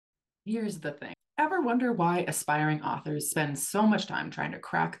Here's the thing. Ever wonder why aspiring authors spend so much time trying to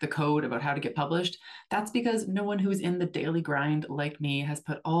crack the code about how to get published? That's because no one who's in the daily grind like me has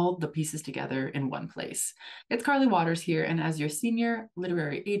put all the pieces together in one place. It's Carly Waters here, and as your senior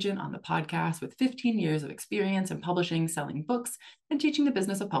literary agent on the podcast with 15 years of experience in publishing, selling books, and teaching the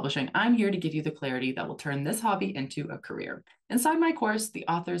business of publishing, I'm here to give you the clarity that will turn this hobby into a career. Inside my course, The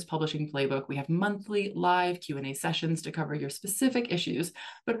Author's Publishing Playbook, we have monthly live Q&A sessions to cover your specific issues,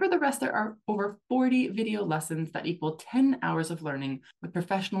 but for the rest, there are over 40 video lessons that equal 10 hours of learning with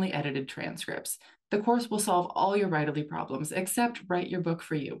professionally edited transcripts. The course will solve all your writerly problems, except write your book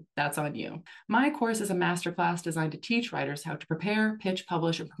for you. That's on you. My course is a masterclass designed to teach writers how to prepare, pitch,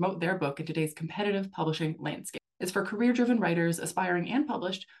 publish, and promote their book in today's competitive publishing landscape. It's for career-driven writers, aspiring and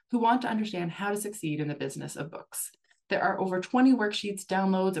published, who want to understand how to succeed in the business of books. There are over 20 worksheets,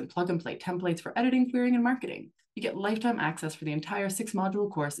 downloads, and plug-and-play templates for editing, querying, and marketing. You get lifetime access for the entire 6-module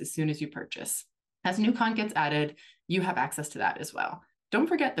course as soon as you purchase. As new content gets added, you have access to that as well. Don't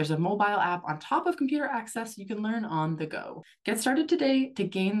forget, there's a mobile app on top of computer access you can learn on the go. Get started today to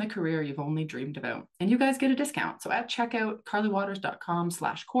gain the career you've only dreamed about. And you guys get a discount. So at checkout,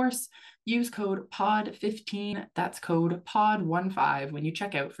 carlywaters.com/course, use code POD15, that's code POD15 when you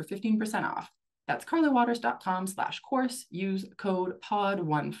check out for 15% off. That's carlywaters.com/course. Use code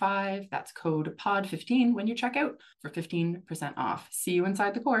POD15, that's code POD15 when you check out for 15% off. See you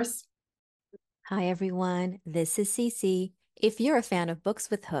inside the course. Hi everyone, this is Cece. If you're a fan of books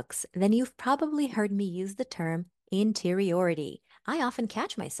with hooks, then you've probably heard me use the term interiority. I often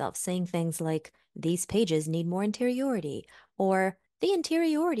catch myself saying things like, these pages need more interiority, or the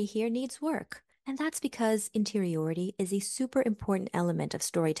interiority here needs work. And that's because interiority is a super important element of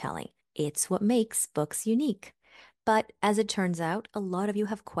storytelling. It's what makes books unique. But as it turns out, a lot of you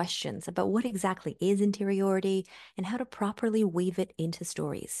have questions about what exactly is interiority and how to properly weave it into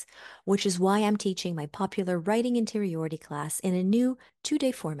stories, which is why I'm teaching my popular writing interiority class in a new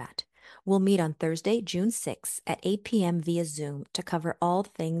 2-day format. We'll meet on Thursday, June 6th at 8 p.m. via Zoom to cover all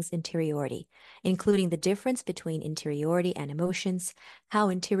things interiority, including the difference between interiority and emotions, how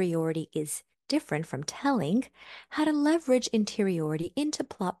interiority is different from telling, how to leverage interiority into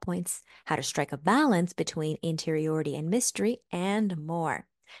plot points, how to strike a balance between interiority and mystery, and more.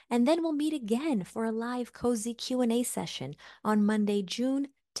 And then we'll meet again for a live cozy Q&A session on Monday, June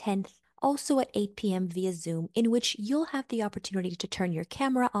 10th, also at 8 p.m. via Zoom, in which you'll have the opportunity to turn your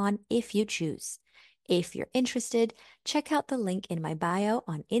camera on if you choose. If you're interested, check out the link in my bio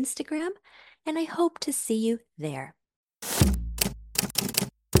on Instagram, and I hope to see you there.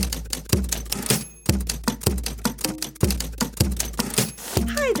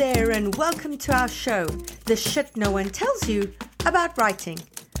 Hi there and welcome to our show, The Shit No One Tells You About Writing.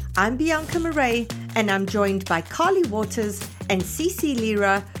 I'm Bianca Murray and I'm joined by Carly Waters and Cece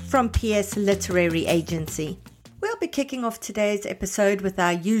Lira from PS Literary Agency. We'll be kicking off today's episode with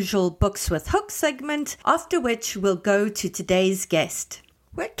our usual Books with Hooks segment, after which we'll go to today's guest.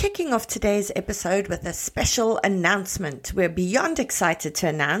 We're kicking off today's episode with a special announcement. We're beyond excited to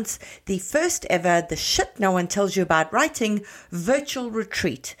announce the first ever The Shit No One Tells You About Writing virtual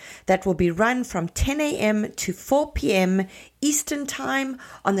retreat that will be run from 10 a.m. to 4 p.m. Eastern Time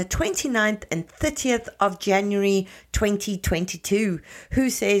on the 29th and 30th of January 2022. Who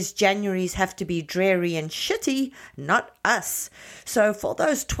says Januaries have to be dreary and shitty? Not us. So for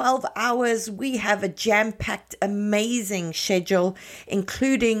those 12 hours, we have a jam-packed, amazing schedule,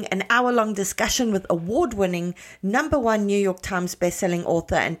 including an hour-long discussion with award-winning #1 New York Times bestselling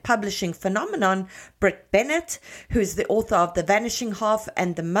author and publishing phenomenon, Britt Bennett, who's the author of The Vanishing Half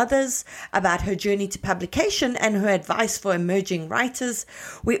and The Mothers, about her journey to publication and her advice for emerging writers.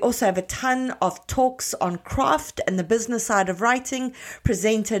 We also have a ton of talks on craft and the business side of writing,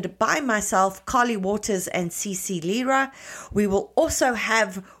 presented by myself, Carly Waters, and Cece Lira. We will also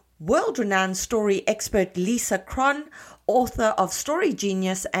have world-renowned story expert Lisa Cron, author of Story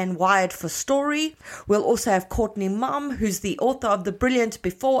Genius and Wired for Story. We'll also have Courtney Mom, who's the author of The Brilliant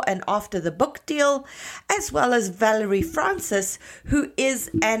Before and After the Book Deal, as well as Valerie Francis, who is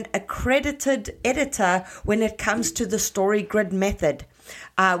an accredited editor when it comes to the Story Grid method.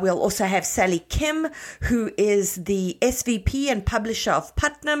 We'll also have Sally Kim, who is the SVP and publisher of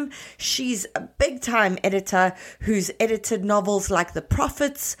Putnam. She's a big-time editor who's edited novels like The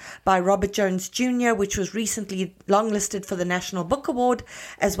Prophets by Robert Jones Jr., which was recently longlisted for the National Book Award,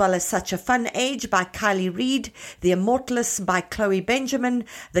 as well as Such a Fun Age by Kylie Reid, The Immortalist by Chloe Benjamin,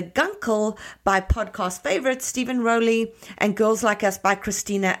 The Guncle by podcast favorite Stephen Rowley, and Girls Like Us by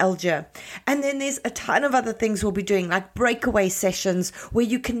Christina Elger. And then there's a ton of other things we'll be doing, like breakaway sessions where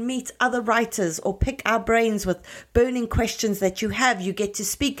you can meet other writers or pick our brains with burning questions that you have. You get to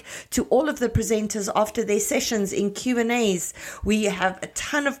speak to all of the presenters after their sessions in Q&As. We have a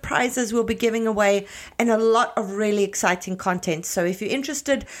ton of prizes we'll be giving away and a lot of really exciting content. So if you're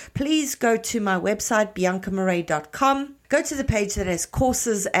interested, please go to my website, biancamarais.com. Go to the page that has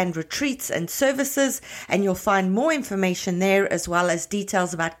courses and retreats and services, and you'll find more information there, as well as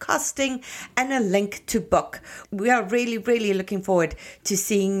details about costing and a link to book. We are really, really looking forward to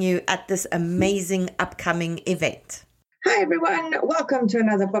seeing you at this amazing upcoming event. Hi, everyone. Welcome to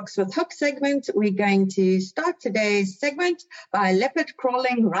another Books with Hook segment. We're going to start today's segment by leopard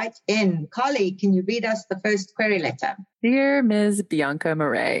crawling right in. Carly, can you read us the first query letter? Dear Ms. Bianca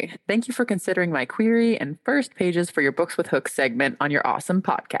Marais, thank you for considering my query and first pages for your Books with Hook segment on your awesome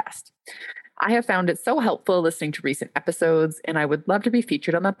podcast. I have found it so helpful listening to recent episodes, and I would love to be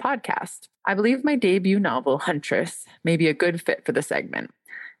featured on the podcast. I believe my debut novel, Huntress, may be a good fit for the segment.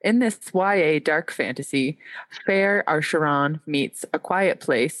 In this YA dark fantasy, Fair Arsharon meets A Quiet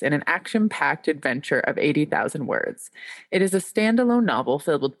Place in an action-packed adventure of 80,000 words. It is a standalone novel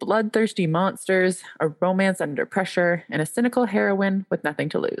filled with bloodthirsty monsters, a romance under pressure, and a cynical heroine with nothing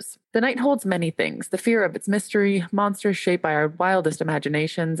to lose. The night holds many things: the fear of its mystery, monsters shaped by our wildest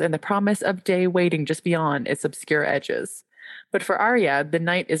imaginations, and the promise of day waiting just beyond its obscure edges. But for Arya, the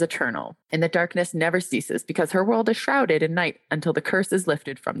night is eternal, and the darkness never ceases because her world is shrouded in night until the curse is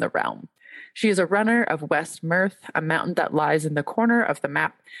lifted from the realm. She is a runner of West Mirth, a mountain that lies in the corner of the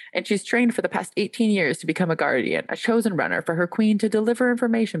map, and she's trained for the past 18 years to become a guardian, a chosen runner for her queen to deliver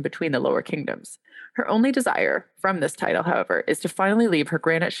information between the lower kingdoms. Her only desire from this title, however, is to finally leave her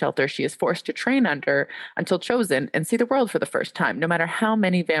granite shelter she is forced to train under until chosen and see the world for the first time, no matter how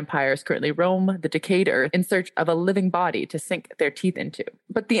many vampires currently roam the decayed earth in search of a living body to sink their teeth into.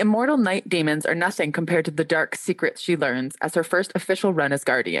 But the immortal night demons are nothing compared to the dark secrets she learns as her first official run as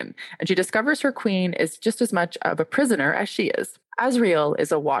guardian, and she discovers her queen is just as much of a prisoner as she is. Azrael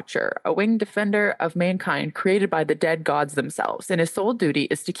is a watcher, a winged defender of mankind created by the dead gods themselves, and his sole duty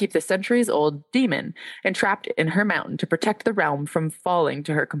is to keep the centuries-old demon entrapped in her mountain to protect the realm from falling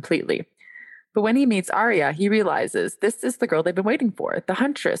to her completely. But when he meets Arya, he realizes this is the girl they've been waiting for, the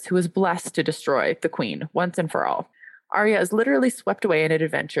huntress who is blessed to destroy the queen once and for all. Arya is literally swept away in an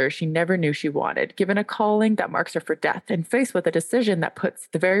adventure she never knew she wanted, given a calling that marks her for death, and faced with a decision that puts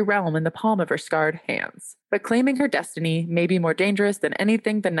the very realm in the palm of her scarred hands. But claiming her destiny may be more dangerous than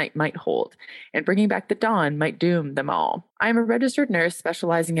anything the night might hold, and bringing back the dawn might doom them all. I am a registered nurse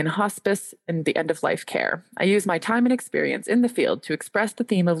specializing in hospice and the end-of-life care. I use my time and experience in the field to express the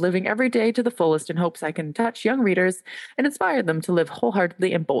theme of living every day to the fullest in hopes I can touch young readers and inspire them to live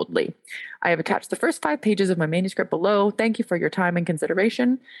wholeheartedly and boldly. I have attached the first 5 pages of my manuscript below. Thank you for your time and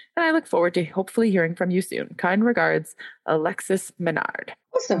consideration, and I look forward to hopefully hearing from you soon. Kind regards, Alexis Menard.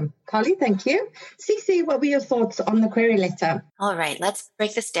 Awesome. Carly, thank you. Cece, what were your thoughts on the query letter? All right, let's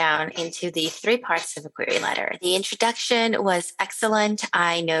break this down into the 3 parts of a query letter. The introduction was excellent.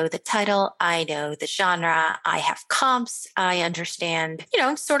 I know the title. I know the genre. I have comps. I understand,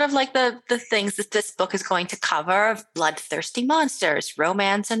 sort of like the things that this book is going to cover: bloodthirsty monsters,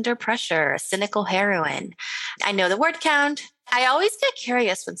 romance under pressure, a cynical heroine. I know the word count. I always get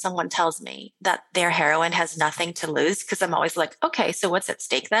curious when someone tells me that their heroine has nothing to lose, because I'm always like, okay, so what's at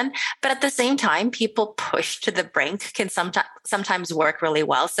stake then? But at the same time, people pushed to the brink can sometimes work really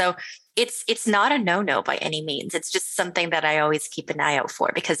well. So it's not a no-no by any means. It's just something that I always keep an eye out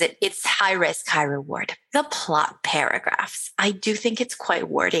for, because it's high risk, high reward. The plot paragraphs, I do think it's quite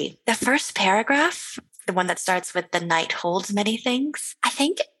wordy. The first paragraph, the one that starts with "the night holds many things," I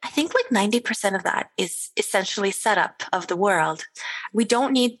think like 90% of that is essentially setup of the world. We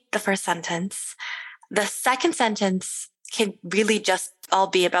don't need the first sentence. The second sentence can really just all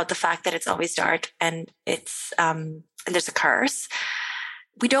be about the fact that it's always dark and it's and there's a curse.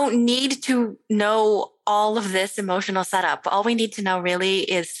 We don't need to know all of this emotional setup. All we need to know really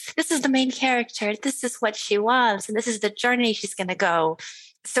is this is the main character, this is what she wants, and this is the journey she's going to go.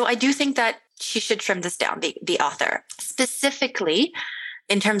 So I do think that she should trim this down, the author. Specifically,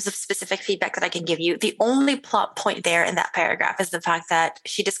 in terms of specific feedback that I can give you, the only plot point there in that paragraph is the fact that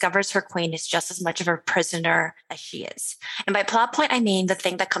she discovers her queen is just as much of a prisoner as she is. And by plot point, I mean the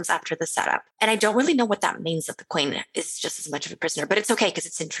thing that comes after the setup. And I don't really know what that means, that the queen is just as much of a prisoner, but it's okay because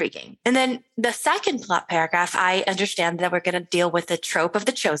it's intriguing. And then the second plot paragraph, I understand that we're going to deal with the trope of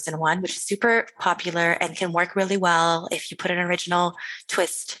the chosen one, which is super popular and can work really well if you put an original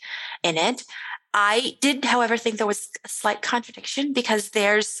twist in it. I did, however, think there was a slight contradiction because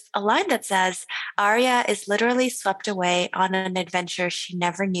there's a line that says, Arya is literally swept away on an adventure she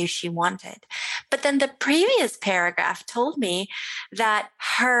never knew she wanted. But then the previous paragraph told me that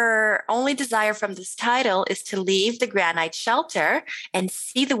her only desire from this title is to leave the granite shelter and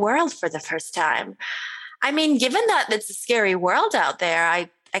see the world for the first time. I mean, given that it's a scary world out there, I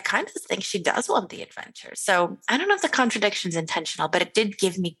kind of think she does want the adventure. So I don't know if the contradiction is intentional, but it did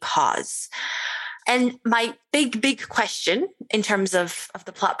give me pause. And my big question in terms of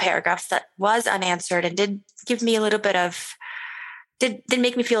the plot paragraphs that was unanswered and did give me a little bit of, did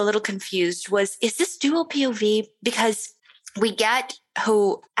make me feel a little confused was, is this dual POV? Because we get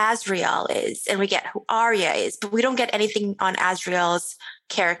who Azriel is and we get who Arya is, but we don't get anything on Azriel's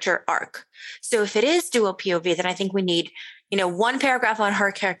character arc. So if it is dual POV, then I think we need, one paragraph on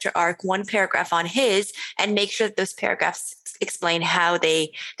her character arc, one paragraph on his, and make sure that those paragraphs explain how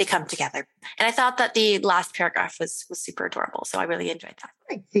they come together. And I thought that the last paragraph was super adorable. So I really enjoyed that.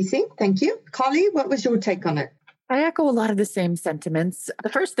 Right, Cece, thank you. Carly, what was your take on it? I echo a lot of the same sentiments. The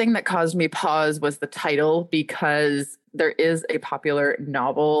first thing that caused me pause was the title, because there is a popular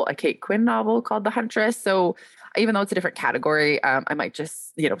novel, a Kate Quinn novel called The Huntress. So even though it's a different category, I might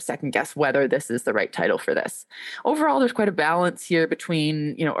just, second guess whether this is the right title for this. Overall, there's quite a balance here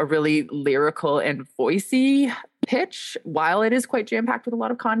between, a really lyrical and voicey pitch, while it is quite jam-packed with a lot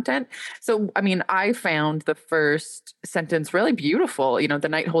of content. So, I found the first sentence really beautiful. The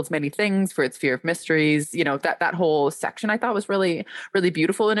night holds many things for its fear of mysteries. That whole section I thought was really, really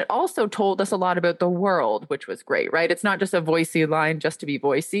beautiful. And it also told us a lot about the world, which was great, right? It's not just a voicey line just to be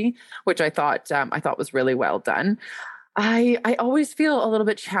voicey, which I thought was really well done. I always feel a little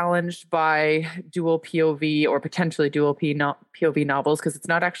bit challenged by dual POV or potentially dual POV novels, because it's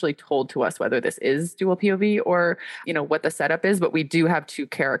not actually told to us whether this is dual POV or, what the setup is, but we do have two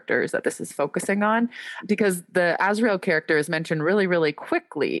characters that this is focusing on, because the Azriel character is mentioned really, really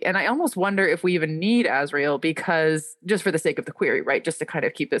quickly. And I almost wonder if we even need Azriel, because just for the sake of the query, right? Just to kind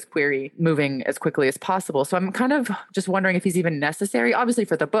of keep this query moving as quickly as possible. So I'm kind of just wondering if he's even necessary, obviously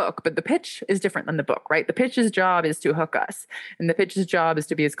for the book, but the pitch is different than the book, right? The pitch's job is to hook us, and the pitch's job is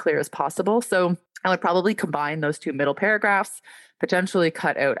to be as clear as possible. So I would probably combine those two middle paragraphs, potentially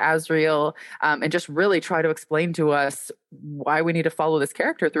cut out Azriel, and just really try to explain to us why we need to follow this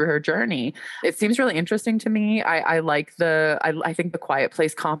character through her journey. It seems really interesting to me. I think the Quiet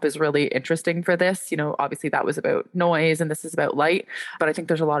Place comp is really interesting for this. Obviously that was about noise and this is about light, but I think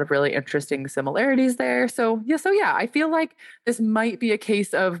there's a lot of really interesting similarities there. So yeah, I feel like this might be a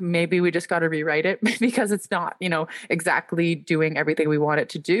case of maybe we just got to rewrite it because it's not, exactly doing everything we want it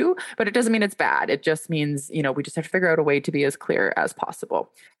to do, but it doesn't mean it's bad. It just means, we just have to figure out a way to be as clear as possible.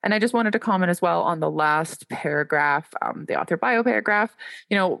 And I just wanted to comment as well on the last paragraph, the author bio paragraph.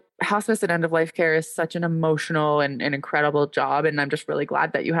 Hospice and end-of-life care is such an emotional and an incredible job. And I'm just really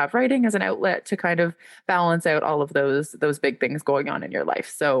glad that you have writing as an outlet to kind of balance out all of those big things going on in your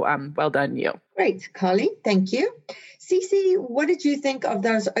life. So well done, you. Great, Carly. Thank you. Cece, what did you think of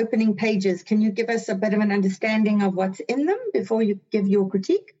those opening pages? Can you give us a bit of an understanding of what's in them before you give your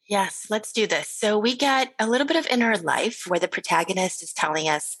critique? Yes, let's do this. So we get a little bit of inner life where the protagonist is telling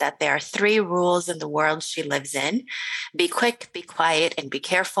us that there are 3 rules in the world she lives in. Be quick, be quiet, and be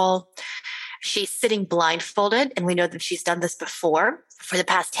careful. She's sitting blindfolded, and we know that she's done this before for the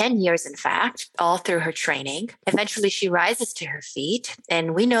past 10 years, in fact, all through her training. Eventually, she rises to her feet,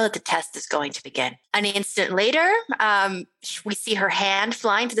 and we know that the test is going to begin. An instant later, we see her hand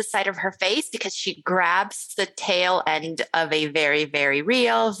flying to the side of her face because she grabs the tail end of a very, very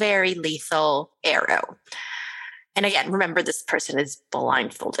real, very lethal arrow. And again, remember, this person is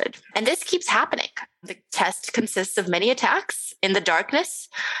blindfolded. And this keeps happening. The test consists of many attacks in the darkness,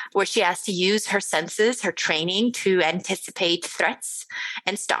 where she has to use her senses, her training to anticipate threats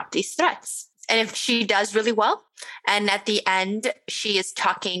and stop these threats. And if she does really well, and at the end, she is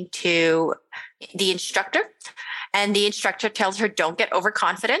talking to the instructor, and the instructor tells her, don't get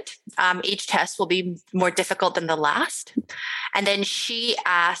overconfident. Each test will be more difficult than the last. And then she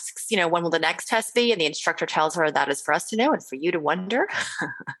asks, when will the next test be? And the instructor tells her that is for us to know and for you to wonder.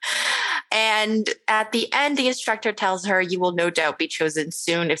 And at the end, the instructor tells her, you will no doubt be chosen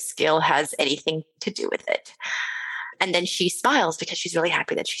soon if skill has anything to do with it. And then she smiles because she's really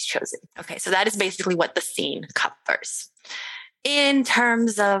happy that she's chosen. Okay, so that is basically what the scene covers. In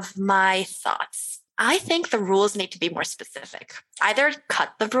terms of my thoughts, I think the rules need to be more specific. Either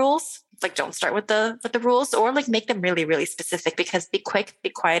cut the rules, like don't start with the rules, or like make them really, really specific, because be quick, be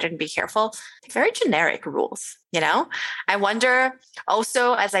quiet, and be careful. Very generic rules, I wonder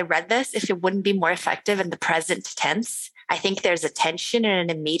also, as I read this, if it wouldn't be more effective in the present tense, I think there's a tension and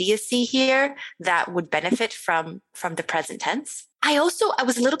an immediacy here that would benefit from the present tense. I was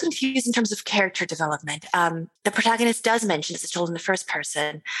a little confused in terms of character development. The protagonist does mention, this is told in the first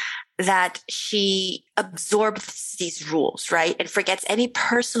person, that she absorbs these rules, right? And forgets any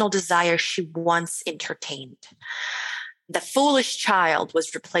personal desire she once entertained. The foolish child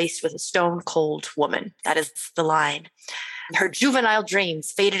was replaced with a stone cold woman. That is the line. Her juvenile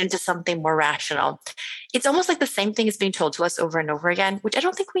dreams faded into something more rational. It's almost like the same thing is being told to us over and over again, which I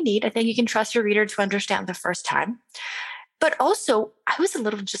don't think we need. I think you can trust your reader to understand the first time. But also, I was a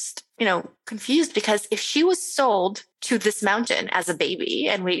little just, confused, because if she was sold to this mountain as a baby,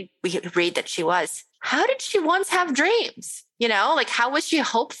 and we read that she was, how did she once have dreams? How was she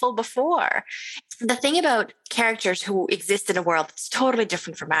hopeful before? The thing about characters who exist in a world that's totally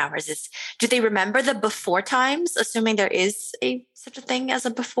different from ours is, do they remember the before times, assuming there is such a thing as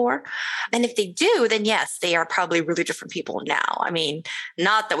a before? And if they do, then yes, they are probably really different people now. I mean,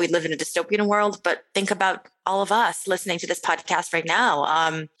 not that we live in a dystopian world, but think about all of us listening to this podcast right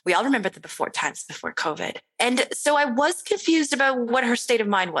now. We all remember the before times before COVID. And so I was confused about what her state of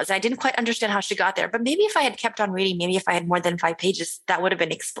mind was. I didn't quite understand how she got there, but maybe if I had kept on reading, maybe if I had more than 5 pages, that would have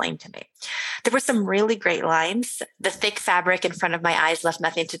been explained to me. There were some really great lines. The thick fabric in front of my eyes left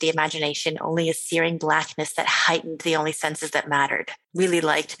nothing to the imagination, only a searing blackness that heightened the only senses that mattered. Really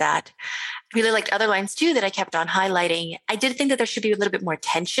liked that. Really liked other lines too that I kept on highlighting. I did think that there should be a little bit more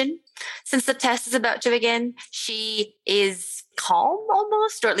tension since the test is about to begin. She is calm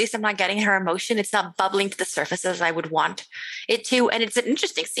almost, or at least I'm not getting her emotion. It's not bubbling to the surface as I would want it to. And it's an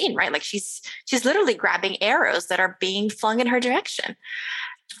interesting scene, right? Like she's literally grabbing arrows that are being flung in her direction.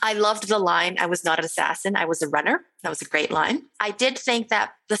 I loved the line, I was not an assassin, I was a runner. That was a great line. I did think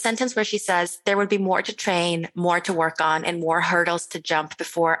that the sentence where she says there would be more to train, more to work on, and more hurdles to jump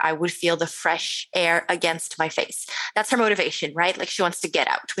before I would feel the fresh air against my face. That's her motivation, right? Like she wants to get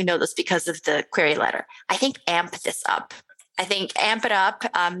out. We know this because of the query letter. I think amp this up. Amp it up.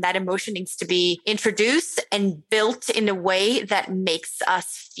 That emotion needs to be introduced and built in a way that makes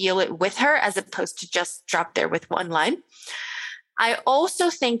us feel it with her, as opposed to just drop there with one line. I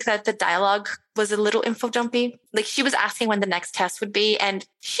also think that the dialogue was a little info dumpy. Like she was asking when the next test would be, and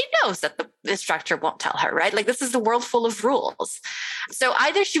she knows that the instructor won't tell her, right? Like this is a world full of rules. So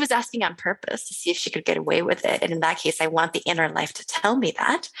either she was asking on purpose to see if she could get away with it. And in that case, I want the inner life to tell me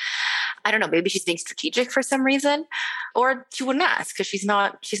that. I don't know, maybe she's being strategic for some reason, or she wouldn't ask because she's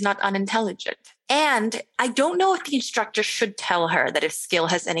not unintelligent. And I don't know if the instructor should tell her that if skill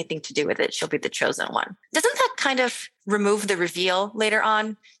has anything to do with it, she'll be the chosen one. Doesn't that kind of remove the reveal later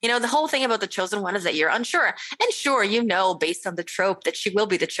on? The whole thing about the chosen one is that you're unsure. And sure, based on the trope that she will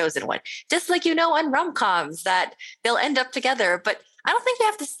be the chosen one. Just like on rom-coms that they'll end up together. But I don't think you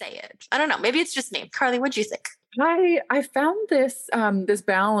have to say it. I don't know. Maybe it's just me. Carly, what do you think? I found this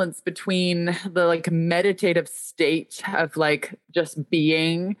balance between the meditative state of just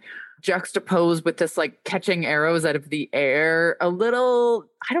being juxtaposed with this catching arrows out of the air a little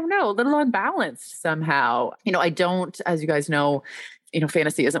unbalanced somehow. I don't, as you guys know,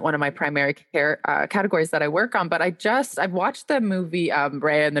 fantasy isn't one of my primary categories that I work on, but I've watched the movie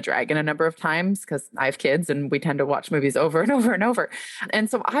Raya and the Dragon a number of times because I have kids and we tend to watch movies over and over and over. And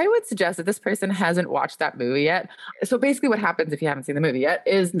so I would suggest that this person hasn't watched that movie yet. So basically what happens if you haven't seen the movie yet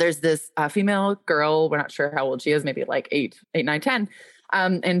is there's this female girl, we're not sure how old she is, maybe 8, 9, 10.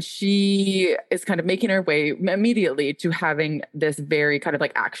 And she is kind of making her way immediately to having this very kind of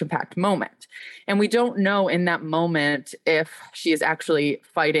action-packed moment. And we don't know in that moment if she is actually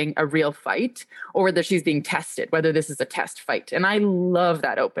fighting a real fight or whether she's being tested, whether this is a test fight. And I love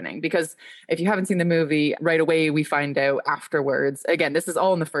that opening because if you haven't seen the movie, right away we find out afterwards, again, this is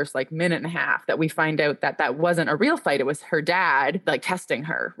all in the first minute and a half, that we find out that wasn't a real fight. It was her dad testing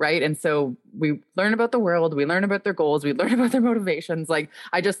her, right? And so we learn about the world, we learn about their goals, we learn about their motivations.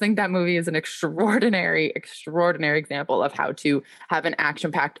 I just think that movie is an extraordinary example of how to have an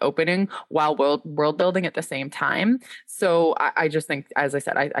action-packed opening while world building at the same time. So I just think, as I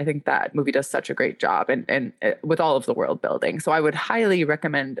said, I think that movie does such a great job and with all of the world building. So I would highly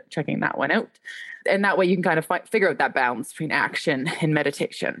recommend checking that one out. And that way you can kind of figure out that balance between action and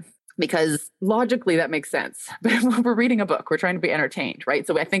meditation. Because logically that makes sense. But when we're reading a book, we're trying to be entertained, right?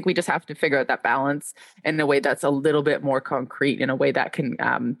 So I think we just have to figure out that balance in a way that's a little bit more concrete, in a way that can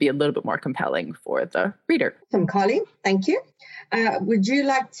be a little bit more compelling for the reader. Awesome, Carly. Thank you. Cece, would you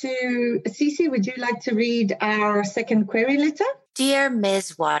like to read our second query letter? Dear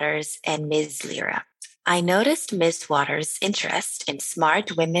Ms. Waters and Ms. Lyra, I noticed Ms. Waters' interest in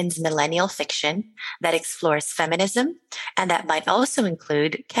smart women's millennial fiction that explores feminism and that might also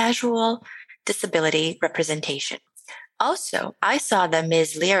include casual disability representation. Also, I saw that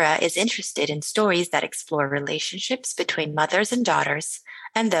Ms. Lyra is interested in stories that explore relationships between mothers and daughters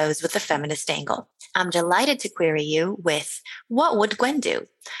and those with a feminist angle. I'm delighted to query you with What Would Gwen Do?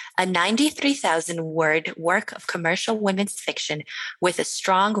 A 93,000 word work of commercial women's fiction with a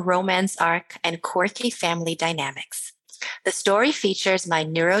strong romance arc and quirky family dynamics. The story features my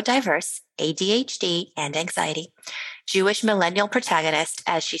neurodiverse ADHD and anxiety Jewish millennial protagonist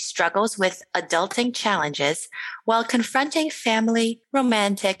as she struggles with adulting challenges while confronting family,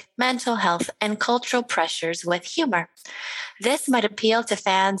 romantic, mental health, and cultural pressures with humor. This might appeal to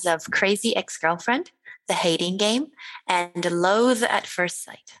fans of Crazy Ex-Girlfriend, The Hating Game, and Loathe at First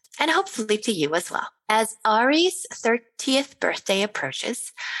Sight, and hopefully to you as well. As Ari's 30th birthday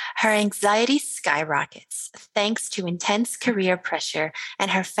approaches, her anxiety skyrockets thanks to intense career pressure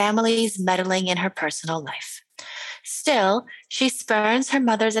and her family's meddling in her personal life. Still, she spurns her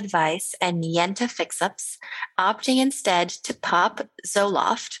mother's advice and Yenta fix-ups, opting instead to pop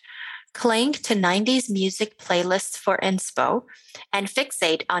Zoloft, cling to 90s music playlists for inspo, and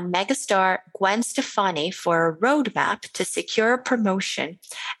fixate on megastar Gwen Stefani for a roadmap to secure a promotion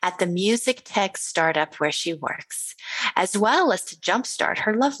at the music tech startup where she works, as well as to jumpstart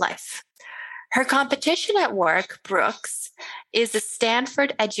her love life. Her competition at work, Brooks, is a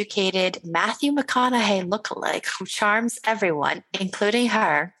Stanford-educated Matthew McConaughey lookalike who charms everyone, including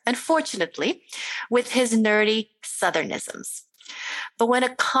her, unfortunately, with his nerdy Southernisms. But when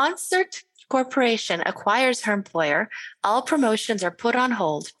a concert corporation acquires her employer, all promotions are put on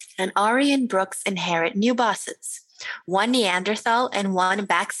hold, and Ari and Brooks inherit new bosses. One Neanderthal and one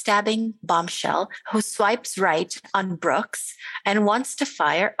backstabbing bombshell who swipes right on Brooks and wants to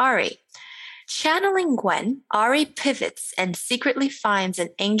fire Ari. Channeling Gwen, Ari pivots and secretly finds an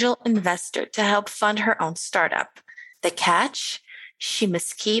angel investor to help fund her own startup. The catch? She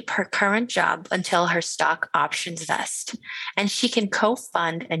must keep her current job until her stock options vest, and she can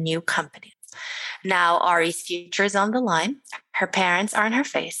co-fund a new company. Now Ari's future is on the line. Her parents are in her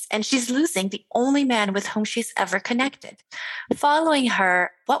face, and she's losing the only man with whom she's ever connected. Following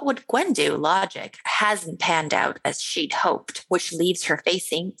her "what would Gwen do" logic hasn't panned out as she'd hoped, which leaves her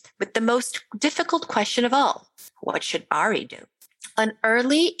facing with the most difficult question of all. What should Ari do? An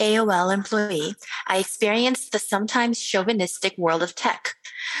early AOL employee, I experienced the sometimes chauvinistic world of tech.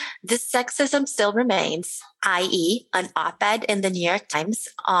 This sexism still remains, i.e., an op-ed in the New York Times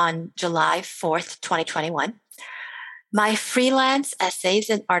on July 4th, 2021. My freelance essays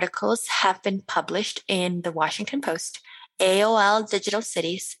and articles have been published in the Washington Post, AOL Digital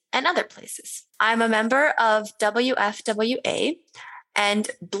Cities, and other places. I'm a member of WFWA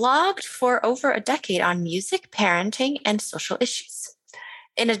and blogged for over a decade on music, parenting, and social issues.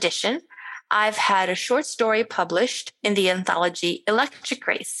 In addition, I've had a short story published in the anthology Electric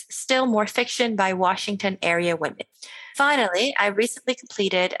Race, still more fiction by Washington area women. Finally, I recently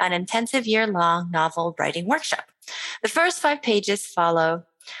completed an intensive year-long novel writing workshop. The first 5 pages follow.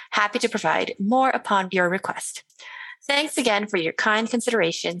 Happy to provide more upon your request. Thanks again for your kind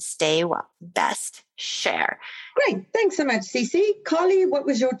consideration. Stay well. Best, Cher. Great. Thanks so much, Cece. Carly, what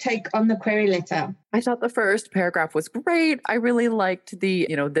was your take on the query letter? I thought the first paragraph was great. I really liked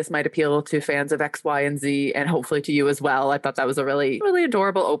this might appeal to fans of X, Y, and Z, and hopefully to you as well. I thought that was a really, really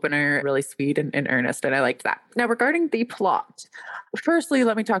adorable opener, really sweet and earnest, and I liked that. Now, regarding the plot, firstly,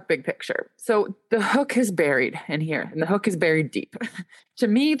 let me talk big picture. So the hook is buried in here, and the hook is buried deep. To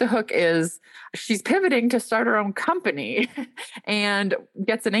me, the hook is she's pivoting to start her own company and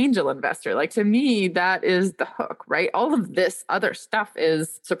gets an angel investor. Like, to me, that is the hook, right? All of this other stuff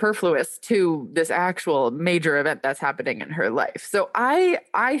is superfluous to this actual major event that's happening in her life. So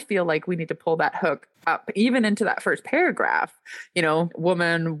I feel like we need to pull that hook up even into that first paragraph.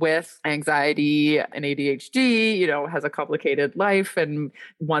 Woman with anxiety and ADHD, has a complicated life and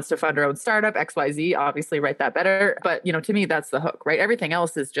wants to fund her own startup, XYZ, obviously write that better. But, to me, that's the hook, right? Everything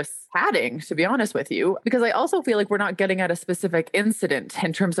else is just padding, to be honest with you, because I also feel like we're not getting at a specific incident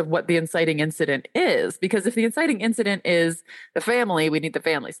in terms of what the inciting incident is. Because if the inciting incident is the family, we need the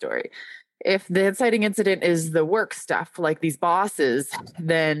family story. If the inciting incident is the work stuff, like these bosses,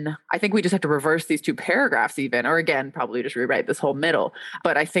 then I think we just have to reverse these 2 paragraphs even, or again, probably just rewrite this whole middle.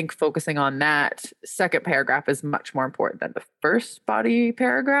 But I think focusing on that second paragraph is much more important than the first body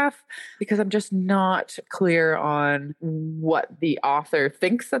paragraph, because I'm just not clear on what the author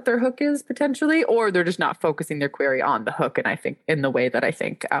thinks that their hook is potentially, or they're just not focusing their query on the hook. And I think in the way that I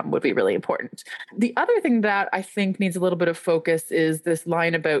think would be really important. The other thing that I think needs a little bit of focus is this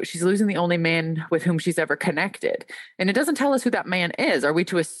line about she's losing the only only man with whom she's ever connected. And it doesn't tell us who that man is. Are we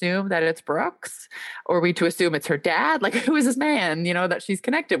to assume that it's Brooks? Or are we to assume it's her dad? Like, who is this man, that she's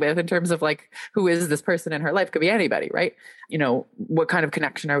connected with in terms of like, who is this person in her life? Could be anybody, right? What kind of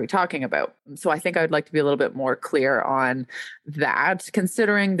connection are we talking about? So I think I would like to be a little bit more clear on that,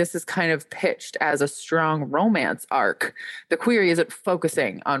 considering this is kind of pitched as a strong romance arc. The query isn't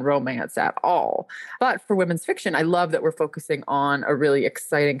focusing on romance at all. But for women's fiction, I love that we're focusing on a really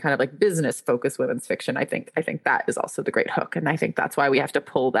exciting kind of like business focused women's fiction. I think that is also the great hook. And I think that's why we have to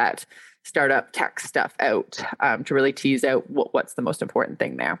pull that startup tech stuff out to really tease out what's the most important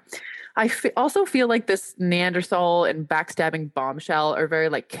thing there. I also feel like this Neanderthal and backstabbing bombshell are very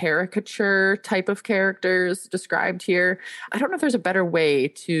like caricature type of characters described here. I don't know if there's a better way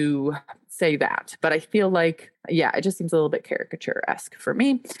to say that, but I feel like, it just seems a little bit caricature-esque for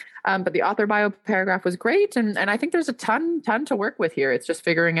me. But the author bio paragraph was great. And I think there's a ton to work with here. It's just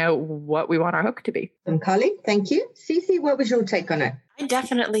figuring out what we want our hook to be. And Carly, thank you. Cece, what was your take on it? I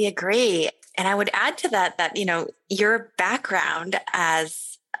definitely agree. And I would add to that, your background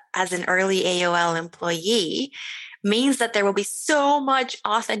as an early AOL employee means that there will be so much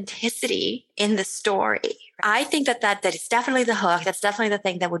authenticity in the story. I think that is definitely the hook. That's definitely the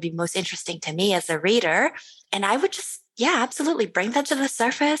thing that would be most interesting to me as a reader. And I would just, absolutely bring that to the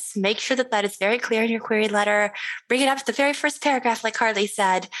surface. Make sure that is very clear in your query letter. Bring it up to the very first paragraph, like Carly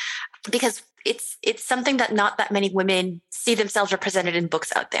said, because it's something that not that many women see themselves represented in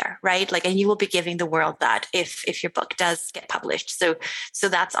books out there, right? Like, and you will be giving the world that if your book does get published. So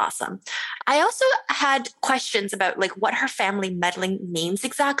that's awesome. I also had questions about like what her family meddling means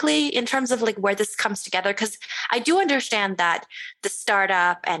exactly in terms of like where this comes together. Because I do understand that the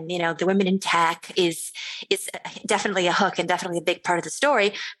startup and, the women in tech is definitely a hook and definitely a big part of the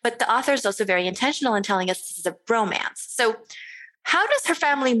story. But the author is also very intentional in telling us this is a romance. So how does her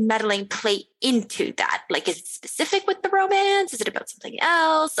family meddling play into that? Like, is it specific with the romance? Is it about something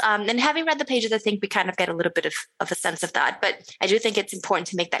else? And having read the pages, I think we kind of get a little bit of a sense of that. But I do think it's important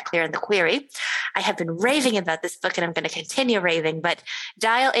to make that clear in the query. I have been raving about this book and I'm going to continue raving, but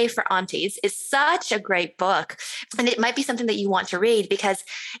Dial A for Aunties is such a great book. And it might be something that you want to read because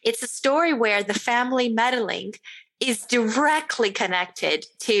it's a story where the family meddling is directly connected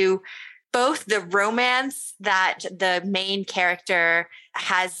to both the romance that the main character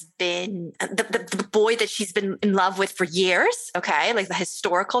has been, the boy that she's been in love with for years, okay, like the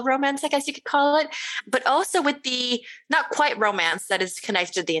historical romance, I guess you could call it, but also with the not quite romance that is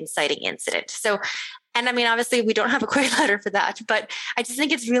connected to the inciting incident. So, and I mean, obviously we don't have a query letter for that, but I just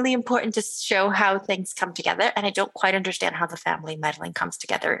think it's really important to show how things come together. And I don't quite understand how the family meddling comes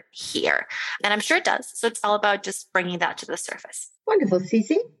together here. And I'm sure it does. So it's all about just bringing that to the surface. Wonderful,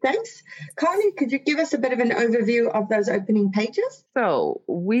 Cece. Thanks. Carly, could you give us a bit of an overview of those opening pages? So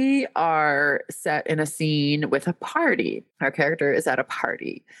we are set in a scene with a party. Our character is at a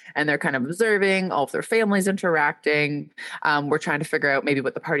party and they're kind of observing all of their families interacting. We're trying to figure out maybe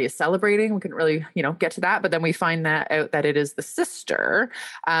what the party is celebrating. We couldn't really, get to that. But then we find out that it is the sister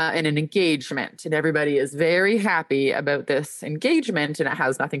in an engagement. And everybody is very happy about this engagement. And it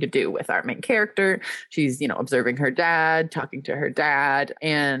has nothing to do with our main character. She's, observing her dad, talking to her dad,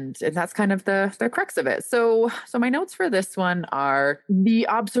 and that's kind of the crux of it. So my notes for this one are the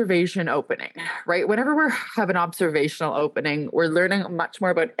observation opening, right? Whenever we have an observational opening, we're learning much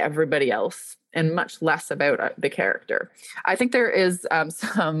more about everybody else and much less about the character. I think there is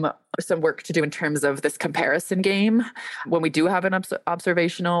some work to do in terms of this comparison game. When we do have an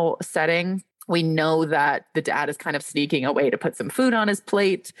observational setting, we know that the dad is kind of sneaking away to put some food on his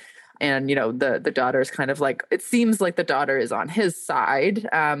plate. And, the daughter is kind of like, it seems like the daughter is on his side.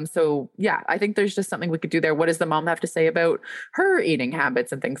 So yeah, I think there's just something we could do there. What does the mom have to say about her eating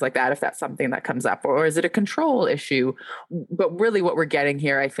habits and things like that, if that's something that comes up, or is it a control issue? But really what we're getting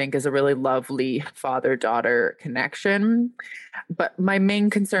here, I think, is a really lovely father-daughter connection. But my main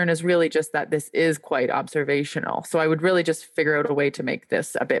concern is really just that this is quite observational. So I would really just figure out a way to make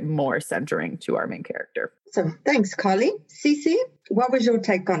this a bit more centering to our main character. So thanks, Carly. Cece, what was your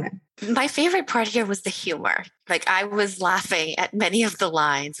take on it? My favorite part here was the humor. Like, I was laughing at many of the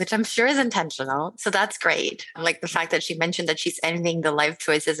lines, which I'm sure is intentional. So that's great. Like the fact that she mentioned that she's envying the life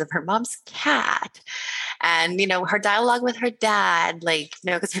choices of her mom's cat. And, her dialogue with her dad, like,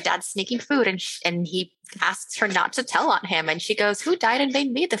 because her dad's sneaking food and he asks her not to tell on him. And she goes, who died and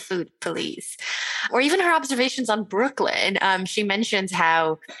made me the food police? Or even her observations on Brooklyn. She mentions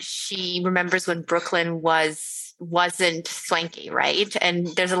how she remembers when Brooklyn was wasn't swanky, right? And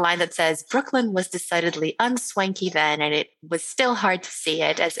there's a line that says, Brooklyn was decidedly unswanky then, and it was still hard to see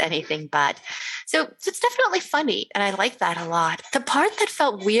it as anything but. So it's definitely funny, and I like that a lot. The part that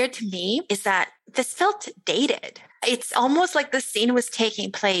felt weird to me is that this felt dated. It's almost like the scene was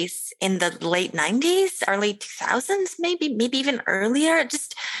taking place in the late 90s, early 2000s, maybe even earlier.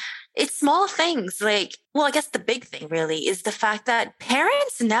 Just it's small things like, well, I guess the big thing really is the fact that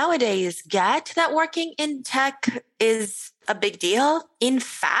parents nowadays get that working in tech is a big deal. In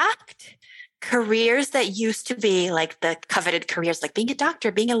fact, careers that used to be like the coveted careers, like being a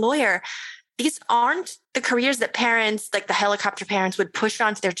doctor, being a lawyer, these aren't the careers that parents, like the helicopter parents, would push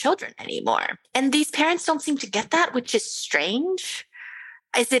onto their children anymore. And these parents don't seem to get that, which is strange.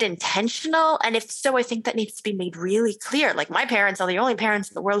 Is it intentional? And if so, I think that needs to be made really clear. Like my parents are the only parents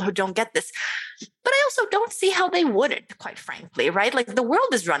in the world who don't get this. But I also don't see how they wouldn't, quite frankly, right? Like the world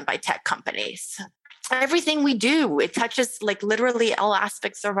is run by tech companies. Everything we do, it touches like literally all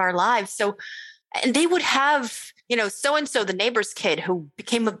aspects of our lives. So, and they would have, so-and-so, the neighbor's kid who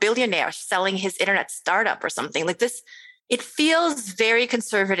became a billionaire selling his internet startup or something like this. It feels very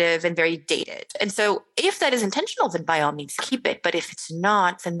conservative and very dated. And so if that is intentional, then by all means keep it. But if it's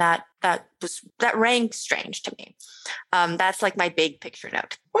not, then that rang strange to me. That's like my big picture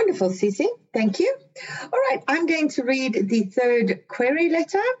note. Wonderful, Cece. Thank you. All right, I'm going to read the third query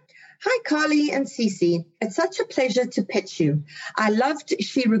letter. Hi, Carly and Cece. It's such a pleasure to pitch you. I loved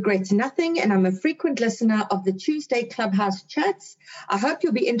She Regrets Nothing, and I'm a frequent listener of the Tuesday Clubhouse chats. I hope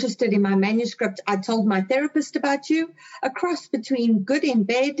you'll be interested in my manuscript, I Told My Therapist About You, a cross between good in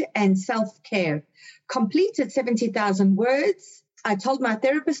bed and self-care. Complete at 70,000 words, I Told My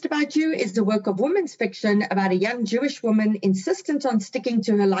Therapist About You is the work of women's fiction about a young Jewish woman insistent on sticking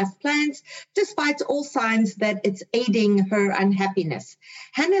to her life plans, despite all signs that it's aiding her unhappiness.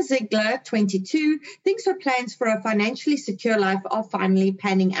 Hannah Ziegler, 22, thinks her plans for a financially secure life are finally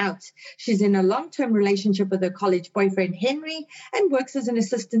panning out. She's in a long-term relationship with her college boyfriend, Henry, and works as an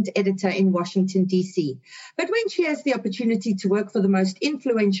assistant editor in Washington, D.C. But when she has the opportunity to work for the most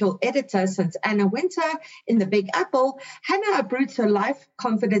influential editor since Anna Wintour in the Big Apple, Hannah uproots her life,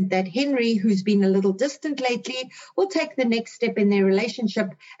 confident that Henry, who's been a little distant lately, will take the next step in their relationship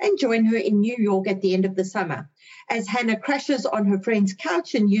and join her in New York at the end of the summer. As Hannah crashes on her friend's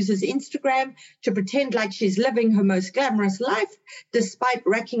couch and uses Instagram to pretend like she's living her most glamorous life, despite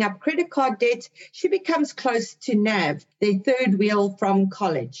racking up credit card debt, she becomes close to Nav, their third wheel from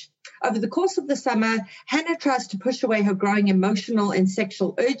college. Over the course of the summer, Hannah tries to push away her growing emotional and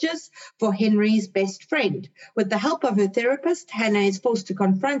sexual urges for Henry's best friend. With the help of her therapist, Hannah is forced to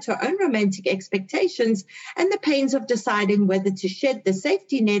confront her own romantic expectations and the pains of deciding whether to shed the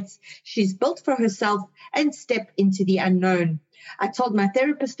safety nets she's built for herself and step into the unknown. I Told My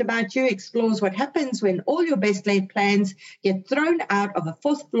Therapist About You explores what happens when all your best laid plans get thrown out of a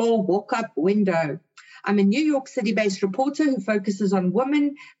fourth floor walk-up window. I'm a New York City-based reporter who focuses on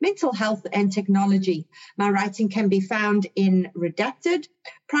women, mental health, and technology. My writing can be found in Redacted.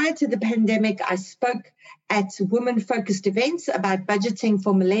 Prior to the pandemic, I spoke at women-focused events about budgeting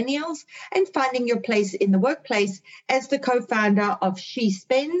for millennials and finding your place in the workplace as the co-founder of She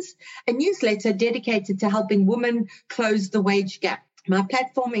Spends, a newsletter dedicated to helping women close the wage gap. My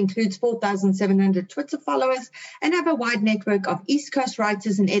platform includes 4,700 Twitter followers and I have a wide network of East Coast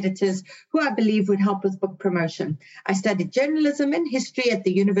writers and editors who I believe would help with book promotion. I studied journalism and history at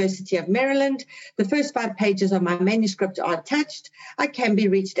the University of Maryland. The first 5 pages of my manuscript are attached. I can be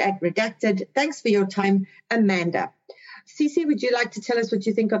reached at Redacted. Thanks for your time, Amanda. Cece, would you like to tell us what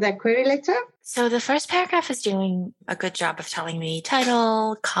you think of that query letter? So the first paragraph is doing a good job of telling me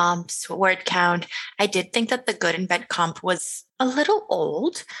title, comps, word count. I did think that the good and bad comp was a little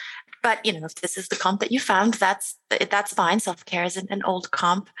old, but if this is the comp that you found, that's fine. Self-care is an old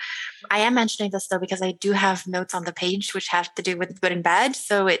comp. I am mentioning this though because I do have notes on the page which have to do with good and bad.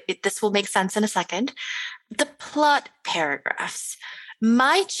 So this will make sense in a second. The plot paragraphs.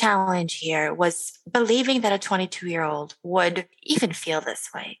 My challenge here was believing that a 22-year-old would even feel this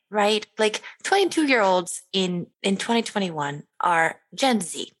way, right? Like 22-year-olds in 2021 are Gen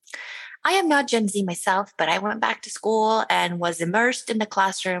Z. I am not Gen Z myself, but I went back to school and was immersed in the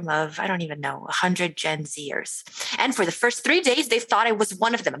classroom of, I don't even know, 100 Gen Zers. And for the first 3 days, they thought I was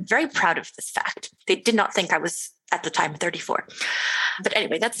one of them. I'm very proud of this fact. They did not think I was, at the time, 34. But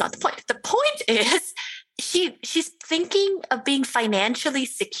anyway, that's not the point. The point is, she's thinking of being financially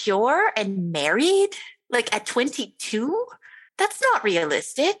secure and married, like at 22. That's not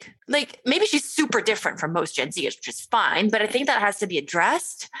realistic. Like maybe she's super different from most Gen Zers, which is fine, but I think that has to be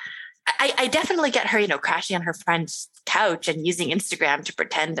addressed. I definitely get her, crashing on her friend's couch and using Instagram to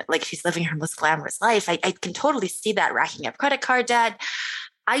pretend like she's living her most glamorous life. I can totally see that, racking up credit card debt.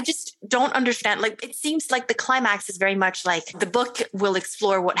 I just don't understand. Like, it seems like the climax is very much like the book will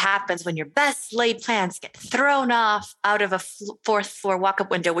explore what happens when your best laid plans get thrown off out of a fourth floor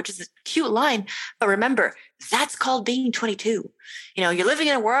walk-up window, which is a cute line. But remember, that's called being 22. You're living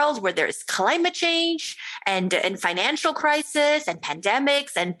in a world where there's climate change and financial crisis and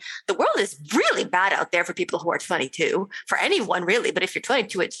pandemics, and the world is really bad out there for people who are 22, for anyone really. But if you're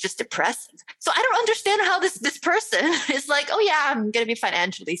 22, it's just depressing. So I don't understand how this person is like, oh yeah, I'm going to be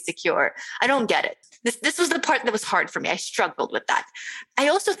financially secure. I don't get it. This was the part that was hard for me. I struggled with that. I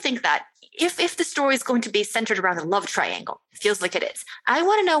also think that if the story is going to be centered around a love triangle, it feels like it is, I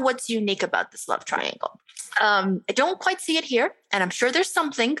want to know what's unique about this love triangle. I don't quite see it here, and I'm sure there's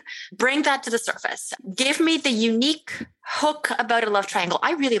something. Bring that to the surface. Give me the unique hook about a love triangle.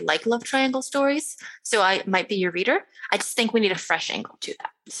 I really like love triangle stories, so I might be your reader. I just think we need a fresh angle to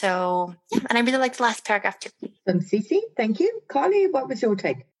that. So, yeah, and I really like the last paragraph too. Cece, thank you. Carly, what was your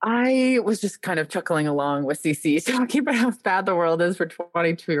take? I was just kind of chuckling along with Cece, talking about how bad the world is for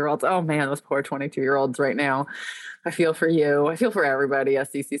 22-year-olds. Oh man, those poor 22-year-olds right now. I feel for you. I feel for everybody, as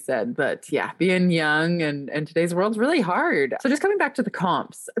Cece said. But yeah, being young and today's world's really hard. So just coming back to the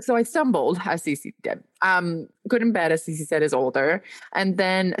comps. So I stumbled, as Cece did. Good in Bed, as Cece said, is older. And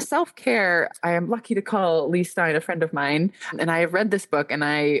then self-care, I am lucky to call Lee Stein a friend of mine. And I have read this book and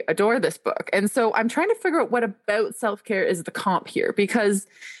I adore this book. And so I'm trying to figure out what about self-care is the comp here, because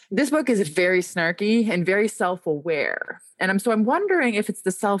this book is very snarky and very self-aware. And I'm wondering if it's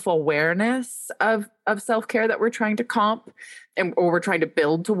the self-awareness of self-care that we're trying to comp, or we're trying to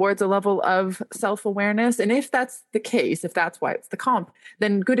build towards a level of self-awareness. And if that's the case, if that's why it's the comp,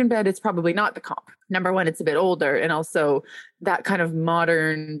 then Good in Bed, it's probably not the comp. Number one, it's a bit older. And also that kind of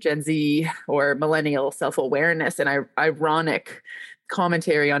modern Gen Z or millennial self-awareness and ironic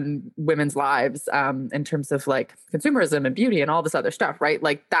commentary on women's lives in terms of like consumerism and beauty and all this other stuff, right?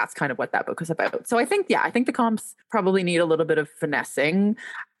 Like that's kind of what that book is about. So I think the comps probably need a little bit of finessing.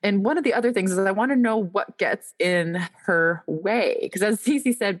 And one of the other things is I want to know what gets in her way. Because as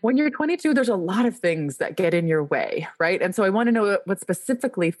Cece said, when you're 22, there's a lot of things that get in your way, right? And so I want to know what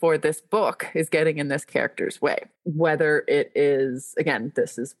specifically for this book is getting in this character's way. Whether it is, again,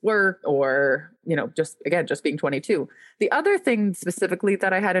 this is work or, just being 22. The other thing specifically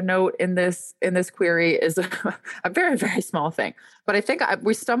that I had a note in this query is a very, very small thing. But I think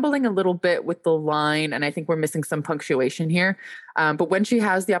we're stumbling a little bit with the line, and I think we're missing some punctuation here. But when she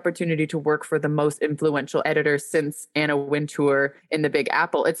has the opportunity to work for the most influential editor since Anna Wintour in the Big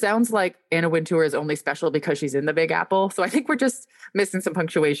Apple, it sounds like Anna Wintour is only special because she's in the Big Apple. So I think we're just missing some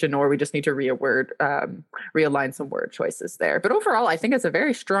punctuation, or we just need to realign some word choices there. But overall, I think it's a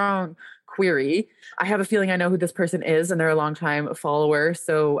very strong query. I have a feeling I know who this person is, and they're a longtime follower.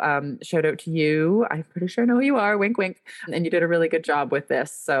 So shout out to you. I'm pretty sure I know who you are. Wink, wink. And you did a really good job with this.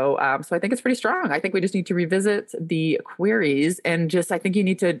 So I think it's pretty strong. I think we just need to revisit the queries and I think you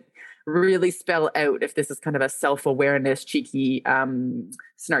need to really spell out if this is kind of a self-awareness, cheeky,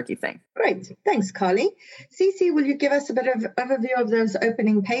 snarky thing. Great. Thanks, Carly. Cece, will you give us a bit of overview of those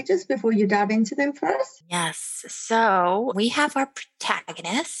opening pages before you dive into them for us? Yes. So we have our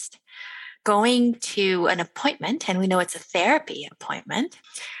protagonist going to an appointment, and we know it's a therapy appointment.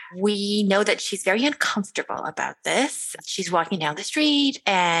 We know that she's very uncomfortable about this. She's walking down the street,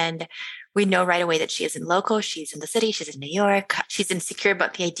 and we know right away that she isn't local. She's in the city. She's in New York. She's insecure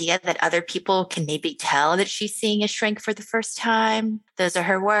about the idea that other people can maybe tell that she's seeing a shrink for the first time. Those are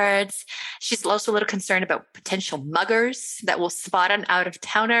her words. She's also a little concerned about potential muggers that will spot an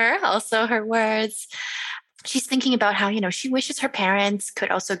out-of-towner. Also her words. She's thinking about how, she wishes her parents could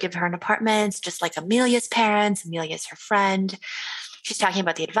also give her an apartment, just like Amelia's parents. Amelia's her friend. She's talking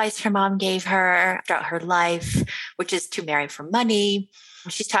about the advice her mom gave her throughout her life, which is to marry for money.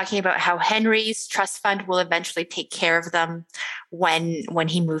 She's talking about how Henry's trust fund will eventually take care of them when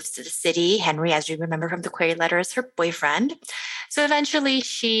he moves to the city. Henry, as you remember from the query letter, is her boyfriend. So eventually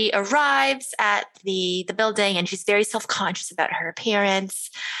she arrives at the building, and she's very self-conscious about her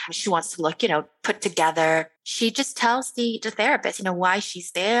appearance. She wants to look, put together. She just tells the therapist, why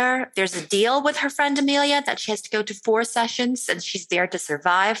she's there. There's a deal with her friend Amelia that she has to go to 4 sessions, and she's there to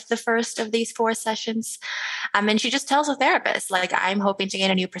survive the first of these 4 sessions. And she just tells the therapist, I'm hoping to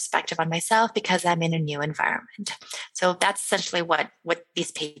gain a new perspective on myself because I'm in a new environment. So that's essentially what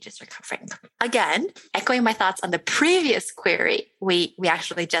these pages are covering. Again, echoing my thoughts on the previous query, we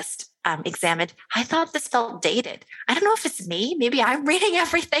actually just examined. I thought this felt dated. I don't know if it's me. Maybe I'm reading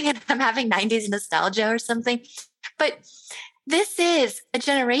everything and I'm having 90s nostalgia or something. But this is a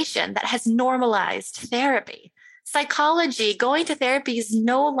generation that has normalized therapy. Psychology, going to therapy is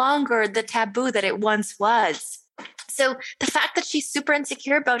no longer the taboo that it once was. So the fact that she's super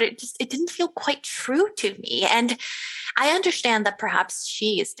insecure about it, it didn't feel quite true to me. And I understand that perhaps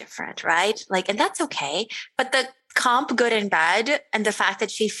she is different, right? Like, and that's okay. But the comp, good and bad, and the fact that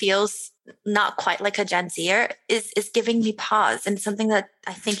she feels not quite like a Gen Zer is giving me pause, and something that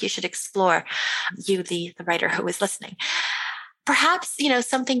I think you should explore, you, the writer who is listening. Perhaps,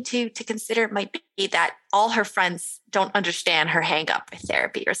 something to consider might be that all her friends don't understand her hang up with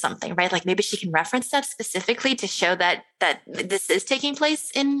therapy or something, right? Like maybe she can reference that specifically to show that this is taking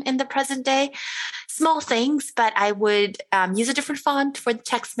place in the present day. Small things, but I would use a different font for the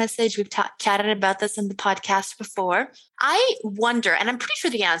text message. We've chatted about this in the podcast before. I wonder, and I'm pretty sure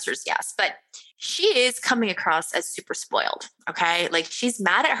the answer is yes, but she is coming across as super spoiled. Okay. Like she's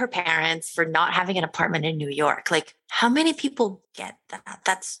mad at her parents for not having an apartment in New York. Like how many people get that?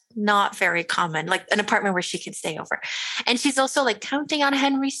 That's not very common, like an apartment where she can stay over. And she's also like counting on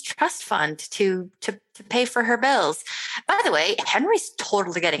Henry's trust fund to pay for her bills. By the way, Henry's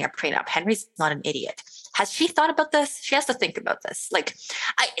totally getting a prenup. Henry's not an idiot. Has she thought about this? She has to think about this. Like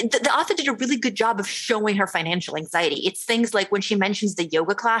the author did a really good job of showing her financial anxiety. It's things like when she mentions the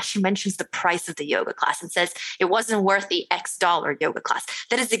yoga class, she mentions the price of the yoga class and says it wasn't worth the X dollar yoga class.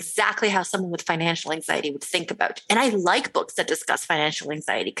 That is exactly how someone with financial anxiety would think about it. And I like books that discuss financial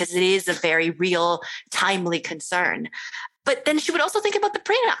anxiety because it is a very real, timely concern. But then she would also think about the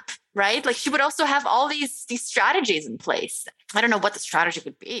prenup, right? Like she would also have all these strategies in place. I don't know what the strategy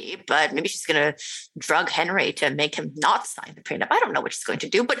would be, but maybe she's going to drug Henry to make him not sign the prenup. I don't know what she's going to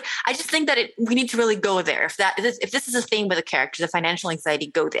do, but I just think that we need to really go there. If this is a theme with a character, the financial anxiety,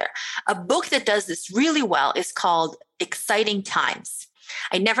 go there. A book that does this really well is called Exciting Times.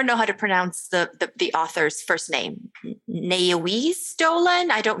 I never know how to pronounce the author's first name. Naoise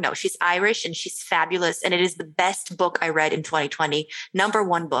Dolan? I don't know. She's Irish and she's fabulous. And it is the best book I read in 2020. Number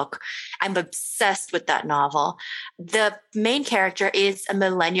one book. I'm obsessed with that novel. The main character is a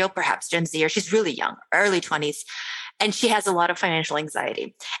millennial, perhaps Gen Z. She's really young, early 20s. And she has a lot of financial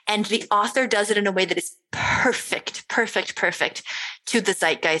anxiety. And the author does it in a way that is perfect to the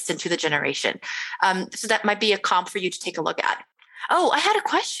zeitgeist and to the generation. So that might be a comp for you to take a look at. Oh, I had a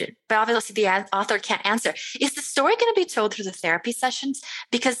question, but obviously the author can't answer. Is the story going to be told through the therapy sessions?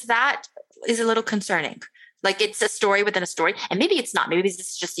 Because that is a little concerning. Like it's a story within a story, and maybe it's not. Maybe this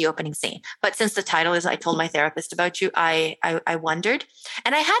is just the opening scene. But since the title is "I Told My Therapist About You," I wondered,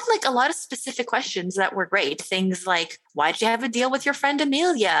 and I had like a lot of specific questions that were great. Things like, why did you have a deal with your friend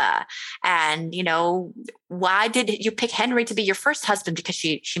Amelia? And why did you pick Henry to be your first husband? Because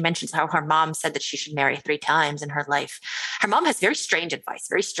she mentions how her mom said that she should marry 3 times in her life. Her mom has very strange advice,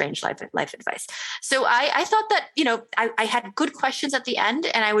 very strange life advice. So I thought that I had good questions at the end,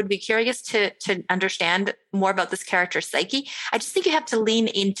 and I would be curious to understand more about this character's psyche. I just think you have to lean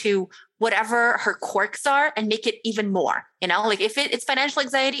into whatever her quirks are and make it even more, like if it's financial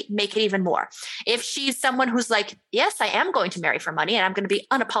anxiety, make it even more. If she's someone who's like, yes, I am going to marry for money and I'm going to be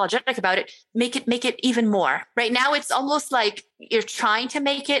unapologetic about it, make it even more. Right now, it's almost like you're trying to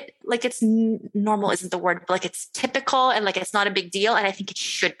make it like it's normal isn't the word, but like it's typical and like it's not a big deal. And I think it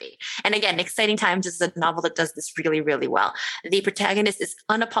should be. And again, Exciting Times is a novel that does this really, really well. The protagonist is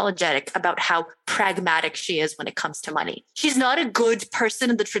unapologetic about how pragmatic she is when it comes to money. She's not a good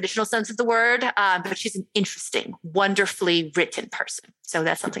person in the traditional sense of the word, but she's an interesting, wonderfully written person. So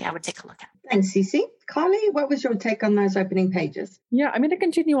that's something I would take a look at. Thanks, Cece. Carly, what was your take on those opening pages? Yeah, I'm going to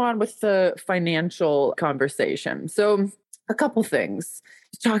continue on with the financial conversation. So a couple things.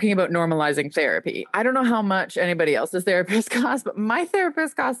 Talking about normalizing therapy. I don't know how much anybody else's therapist costs, but my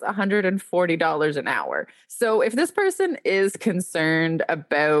therapist costs $140 an hour. So if this person is concerned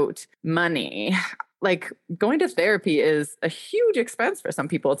about money, like going to therapy is a huge expense for some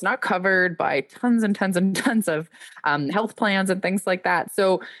people. It's not covered by tons and tons and tons of health plans and things like that.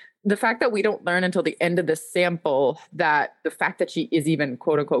 So the fact that we don't learn until the end of the sample that the fact that she is even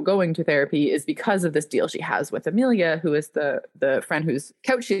quote unquote going to therapy is because of this deal she has with Amelia, who is the friend whose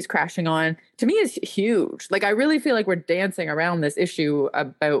couch she's crashing on, to me is huge. Like, I really feel like we're dancing around this issue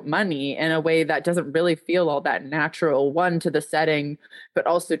about money in a way that doesn't really feel all that natural, one, to the setting, but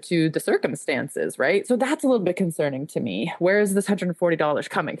also to the circumstances, right? So that's a little bit concerning to me. Where is this $140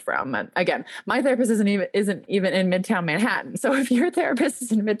 coming from? And again, my therapist isn't even in Midtown Manhattan. So if your therapist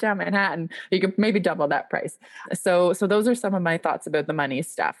is in Midtown downtown Manhattan, you could maybe double that price. So those are some of my thoughts about the money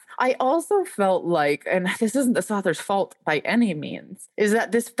stuff. I also felt like, and this isn't this author's fault by any means, is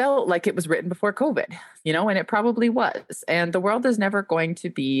that this felt like it was written before COVID, and it probably was. And the world is never going to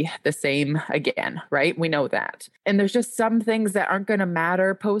be the same again, right? We know that. And there's just some things that aren't going to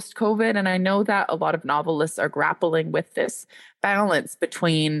matter post-COVID. And I know that a lot of novelists are grappling with this balance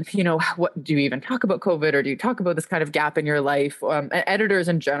between, what do you even talk about COVID, or do you talk about this kind of gap in your life? Editors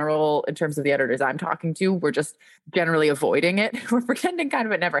in general, in terms of the editors I'm talking to, we're just generally avoiding it. We're pretending kind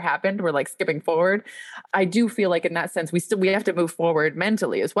of it never happened. We're like skipping forward. I do feel like in that sense, we have to move forward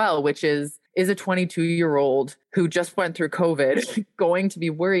mentally as well, which is a 22-year-old who just went through COVID going to be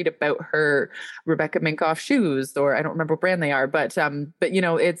worried about her Rebecca Minkoff shoes, or I don't remember what brand they are, but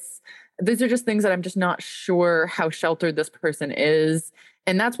these are just things that I'm just not sure how sheltered this person is.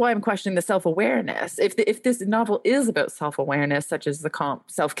 And that's why I'm questioning the self-awareness. If this novel is about self-awareness, such as the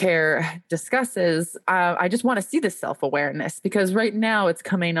self-care discusses, I just want to see this self-awareness, because right now it's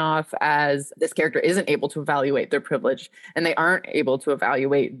coming off as this character isn't able to evaluate their privilege, and they aren't able to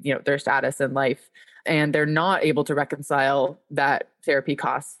evaluate, their status in life. And they're not able to reconcile that therapy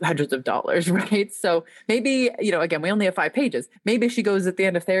costs hundreds of dollars, right? So maybe, again, we only have 5 pages. Maybe she goes at the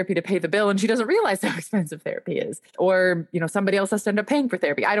end of therapy to pay the bill and she doesn't realize how expensive therapy is. Or, somebody else has to end up paying for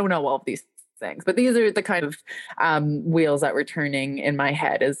therapy. I don't know all of these things, but these are the kind of wheels that were turning in my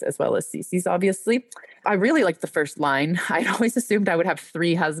head, as well as Cece's, obviously. I really liked the first line. I'd always assumed I would have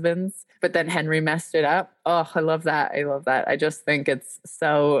 3 husbands, but then Henry messed it up. Oh, I love that. I just think it's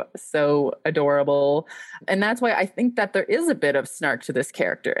so, so adorable. And that's why I think that there is a bit of snark to this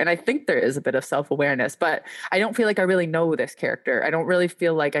character. And I think there is a bit of self-awareness, but I don't feel like I really know this character. I don't really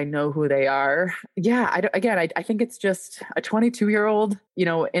feel like I know who they are. Yeah, I think it's just a 22-year-old,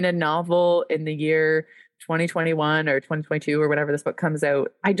 in a novel in the year 2021 or 2022 or whenever this book comes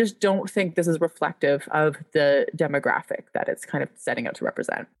out. I just don't think this is reflective of the demographic that it's kind of setting out to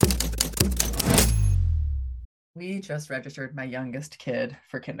represent. We just registered my youngest kid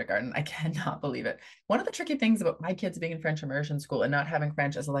for kindergarten. I cannot believe it. One of the tricky things about my kids being in French immersion school and not having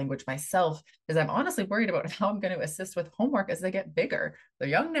French as a language myself is I'm honestly worried about how I'm going to assist with homework as they get bigger. They're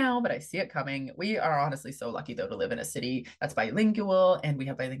young now, but I see it coming. We are honestly so lucky, though, to live in a city that's bilingual, and we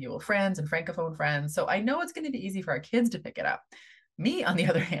have bilingual friends and francophone friends. So I know it's going to be easy for our kids to pick it up. Me, on the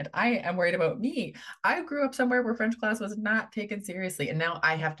other hand, I am worried about me. I grew up somewhere where French class was not taken seriously, and now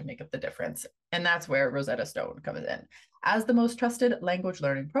I have to make up the difference. And that's where Rosetta Stone comes in. As the most trusted language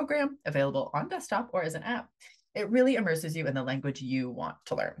learning program available on desktop or as an app, it really immerses you in the language you want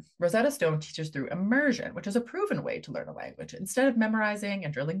to learn. Rosetta Stone teaches through immersion, which is a proven way to learn a language. Instead of memorizing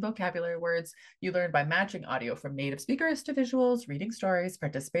and drilling vocabulary words, you learn by matching audio from native speakers to visuals, reading stories,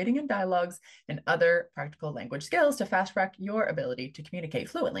 participating in dialogues, and other practical language skills to fast-track your ability to communicate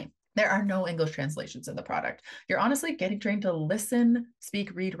fluently. There are no English translations in the product. You're honestly getting trained to listen,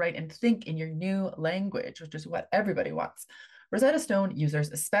 speak, read, write, and think in your new language, which is what everybody wants. Rosetta Stone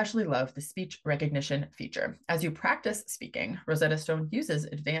users especially love the speech recognition feature. As you practice speaking, Rosetta Stone uses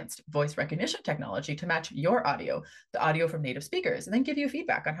advanced voice recognition technology to match your audio, the audio from native speakers, and then give you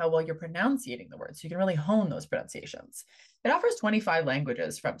feedback on how well you're pronunciating the words so you can really hone those pronunciations. It offers 25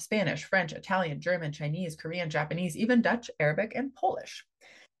 languages from Spanish, French, Italian, German, Chinese, Korean, Japanese, even Dutch, Arabic, and Polish.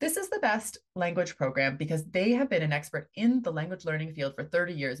 This is the best language program because they have been an expert in the language learning field for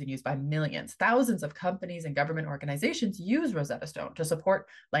 30 years and used by millions. Thousands of companies and government organizations use Rosetta Stone to support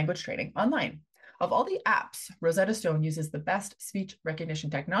language training online. Of all the apps, Rosetta Stone uses the best speech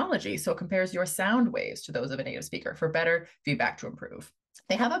recognition technology, so it compares your sound waves to those of a native speaker for better feedback to improve.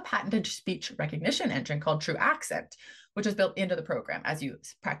 They have a patented speech recognition engine called True Accent, which is built into the program. As you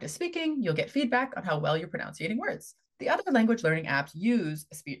practice speaking, you'll get feedback on how well you're pronouncing words. The other language learning apps use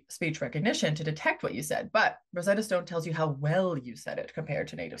speech recognition to detect what you said, but Rosetta Stone tells you how well you said it compared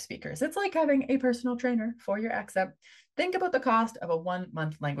to native speakers. It's like having a personal trainer for your accent. Think about the cost of a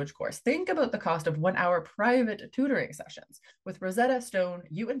 1-month language course. Think about the cost of 1-hour private tutoring sessions. With Rosetta Stone,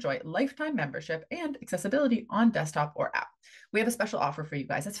 you enjoy lifetime membership and accessibility on desktop or app. We have a special offer for you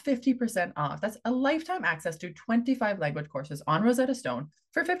guys. That's 50% off. That's a lifetime access to 25 language courses on Rosetta Stone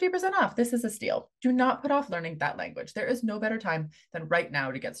for 50% off. This is a steal. Do not put off learning that language. There is no better time than right now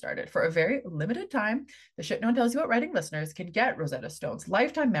to get started. For a very limited time, the Shit No One Tells You About Writing listeners can get Rosetta Stone's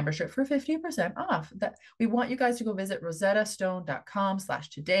lifetime membership for 50% off. We want you guys to go visit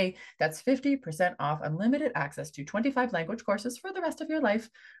rosettastone.com/today. That's 50% off unlimited access to 25 language courses for the rest of your life.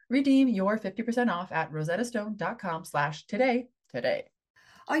 Redeem your 50% off at rosettastone.com/today today.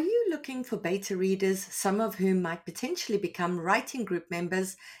 Are you looking for beta readers, some of whom might potentially become writing group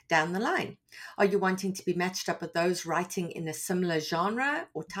members down the line? Are you wanting to be matched up with those writing in a similar genre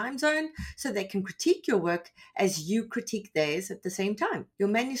or time zone so they can critique your work as you critique theirs at the same time? Your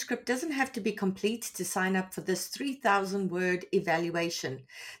manuscript doesn't have to be complete to sign up for this 3,000-word evaluation.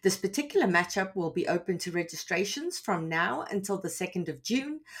 This particular matchup will be open to registrations from now until the 2nd of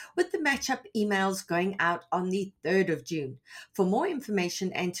June, with the matchup emails going out on the 3rd of June. For more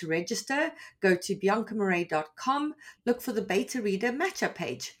information and to register, go to biancamarais.com, look for the beta reader matchup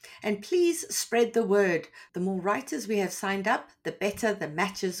page, and please spread the word. The more writers we have signed up, the better the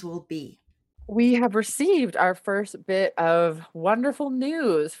matches will be. We have received our first bit of wonderful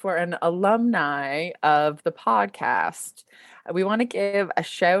news for an alumni of the podcast. We want to give a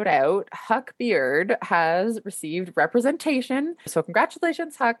shout out. Huck Beard has received representation. So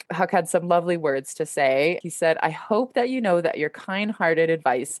congratulations, Huck. Huck had some lovely words to say. He said, "I hope that you know that your kind-hearted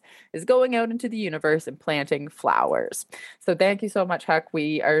advice is going out into the universe and planting flowers." So thank you so much, Huck.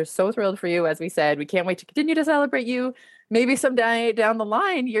 We are so thrilled for you. As we said, we can't wait to continue to celebrate you. Maybe someday down the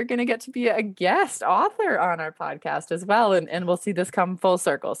line, you're going to get to be a guest author on our podcast as well. And we'll see this come full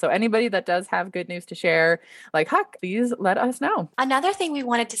circle. So anybody that does have good news to share, like Huck, please let us know. Another thing we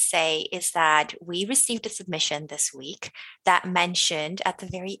wanted to say is that we received a submission this week that mentioned at the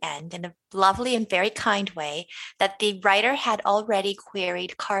very end, in a lovely and very kind way, that the writer had already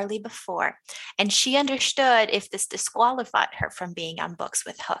queried Carly before, and she understood if this disqualified her from being on Books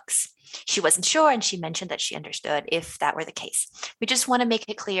with Hooks. She wasn't sure, and she mentioned that she understood if that were the case. We just want to make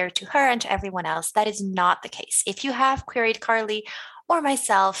it clear to her and to everyone else that is not the case. If you have queried Carly or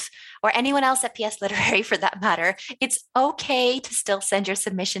myself or anyone else at PS Literary for that matter, it's okay to still send your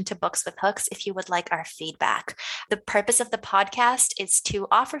submission to Books with Hooks if you would like our feedback. The purpose of the podcast is to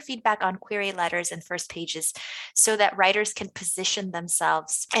offer feedback on query letters and first pages so that writers can position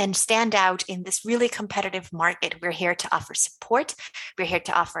themselves and stand out in this really competitive market. We're here to offer support. We're here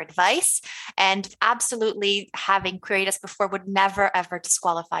to offer advice, and absolutely having queried us before would never, ever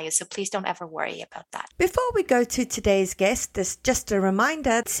disqualify you. So please don't ever worry about that. Before we go to today's guest, this just a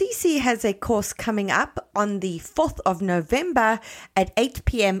reminder, CC has a course coming up on the 4th of November at 8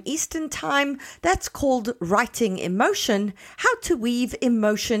 p.m. Eastern Time. That's called Writing Emotion, How to Weave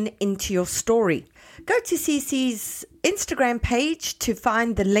Emotion into Your Story. Go to CC's Instagram page to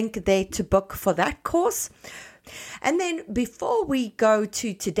find the link there to book for that course. And then before we go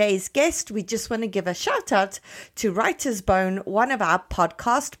to today's guest, we just want to give a shout out to Writer's Bone, one of our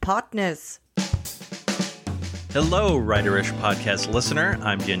podcast partners. Hello, Writerish podcast listener.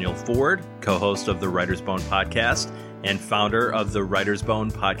 I'm Daniel Ford, co-host of the Writer's Bone podcast and founder of the Writer's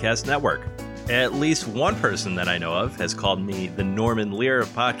Bone podcast network. At least one person that I know of has called me the Norman Lear of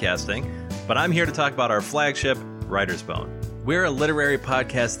podcasting, but I'm here to talk about our flagship, Writer's Bone. We're a literary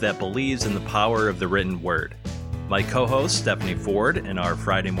podcast that believes in the power of the written word. My co-host, Stephanie Ford, and our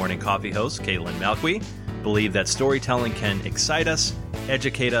Friday morning coffee host, Caitlin Malqui, believe that storytelling can excite us,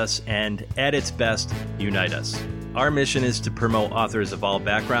 educate us, and, at its best, unite us. Our mission is to promote authors of all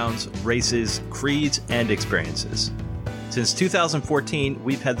backgrounds, races, creeds, and experiences. Since 2014,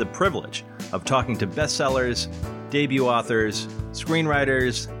 we've had the privilege of talking to bestsellers, debut authors,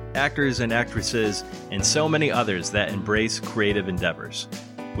 screenwriters, actors and actresses, and so many others that embrace creative endeavors.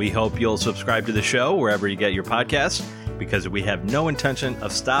 We hope you'll subscribe to the show wherever you get your podcasts, because we have no intention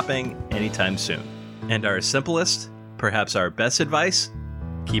of stopping anytime soon. And our simplest, perhaps our best advice,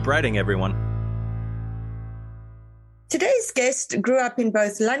 keep writing, everyone. Today's guest grew up in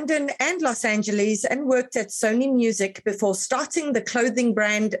both London and Los Angeles and worked at Sony Music before starting the clothing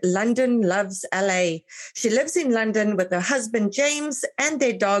brand London Loves LA. She lives in London with her husband James and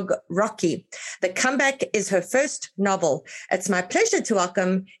their dog Rocky. The Comeback is her first novel. It's my pleasure to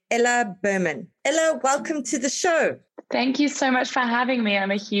welcome Ella Berman. Ella, welcome to the show. Thank you so much for having me.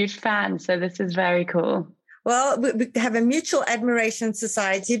 I'm a huge fan, so this is very cool. Well, we have a mutual admiration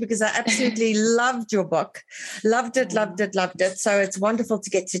society because I absolutely loved your book. Loved it. So it's wonderful to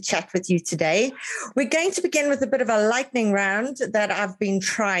get to chat with you today. We're going to begin with a bit of a lightning round that I've been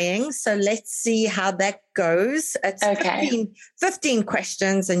trying. So let's see how that goes. It's okay. 15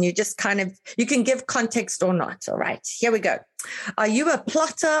 questions, and you just you can give context or not. All right, here we go. Are you a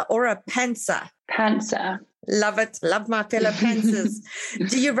plotter or a pantser? Pantser. Love it. Love my fellow pantsers.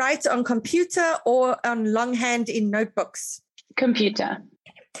 Do you write on computer or on longhand in notebooks? Computer.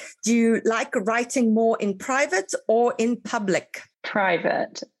 Do you like writing more in private or in public?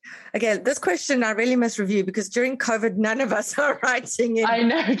 Private. Okay, this question I really must review because during COVID, none of us are writing in. I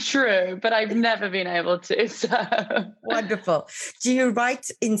know, true, but I've never been able to. So Wonderful. Do you write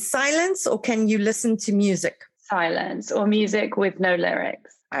in silence or can you listen to music? Silence or music with no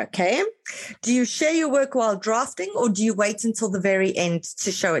lyrics. Okay. Do you share your work while drafting, or do you wait until the very end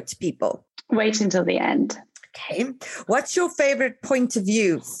to show it to people? Wait until the end. Okay. What's your favorite point of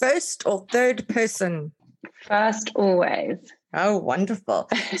view, first or third person? First, always. Oh, wonderful.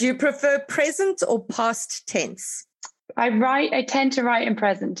 Do you prefer present or past tense? I tend to write in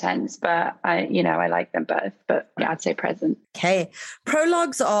present tense, but I like them both. But yeah, I'd say present. Okay.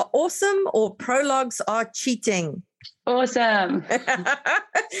 Prologues are awesome or prologues are cheating? Awesome.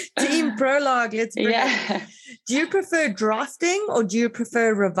 Team prologue. Let's bring Yeah. it. Do you prefer drafting or do you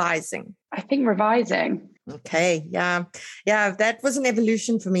prefer revising? I think revising. Okay. Yeah. That was an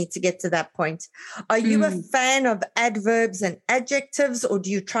evolution for me to get to that point. Are you a fan of adverbs and adjectives, or do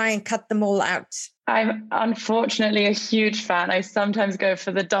you try and cut them all out? I'm unfortunately a huge fan. I sometimes go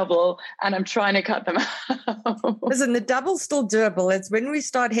for the double and I'm trying to cut them out. Listen, the double's still doable. It's when we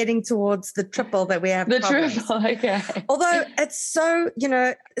start heading towards the triple that we have the problems. triple, okay. Although it's so,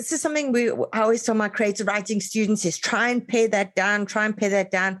 this is something I always tell my creative writing students is try and pare that down.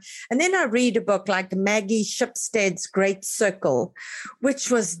 And then I read a book like Maggie Shipstead's Great Circle,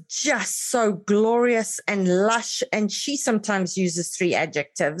 which was just so glorious and lush. And she sometimes uses 3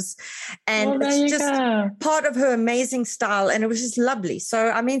 adjectives. And it's just part of her amazing style. And it was just lovely. So,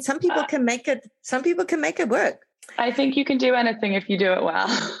 I mean, some people can make it work. I think you can do anything if you do it well.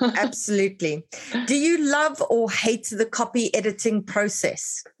 Absolutely. Do you love or hate the copy editing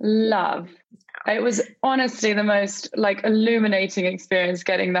process? Love. It was honestly the most illuminating experience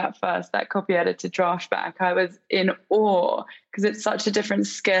getting that copy edited draft back. I was in awe because it's such a different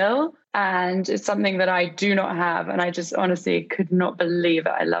skill and it's something that I do not have. And I just honestly could not believe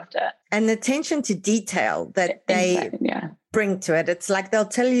it. I loved it. And the attention to detail that they bring to it. It's like they'll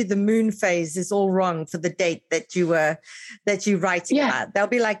tell you the moon phase is all wrong for the date that you writing about. They'll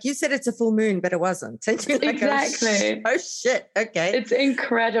be like, you said it's a full moon, but it wasn't. And you're like, exactly. Oh shit. Okay. It's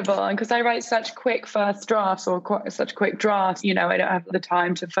incredible. And because I write such quick first drafts or such quick drafts, I don't have the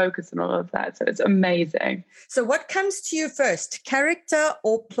time to focus on all of that. So it's amazing. So what comes to you first, character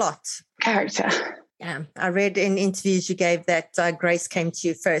or plot? Character. Yeah, I read in interviews you gave that Grace came to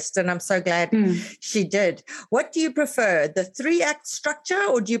you first, and I'm so glad she did. What do you prefer, the 3-act structure,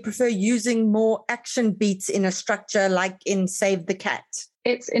 or do you prefer using more action beats in a structure like in Save the Cat?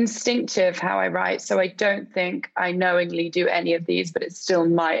 It's instinctive how I write, so I don't think I knowingly do any of these, but it still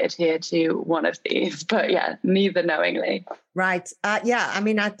might adhere to one of these. But yeah, neither knowingly. Right. I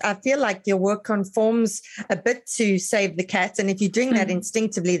mean, I feel like your work conforms a bit to Save the Cat. And if you're doing that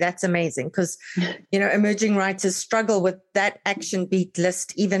instinctively, that's amazing because, emerging writers struggle with that action beat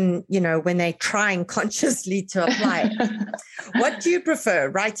list, even, when they're trying consciously to apply it. What do you prefer,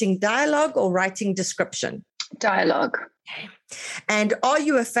 writing dialogue or writing description? Dialogue. Okay. And are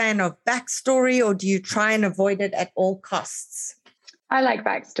you a fan of backstory or do you try and avoid it at all costs? I like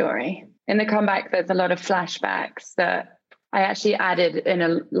backstory. In the comeback, there's a lot of flashbacks that I actually added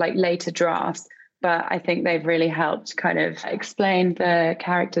in later drafts, but I think they've really helped kind of explain the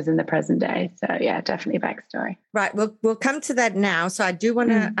characters in the present day. So yeah, definitely backstory. Right. We'll come to that now. So I do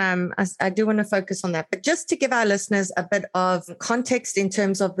want to I do want to focus on that. But just to give our listeners a bit of context in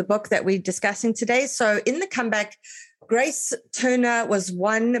terms of the book that we're discussing today. So in the comeback, Grace Turner was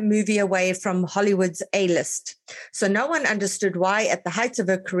one movie away from Hollywood's A-list. So no one understood why at the height of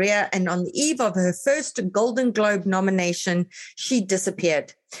her career and on the eve of her first Golden Globe nomination, she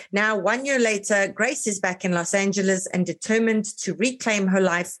disappeared. Now, 1 year later, Grace is back in Los Angeles and determined to reclaim her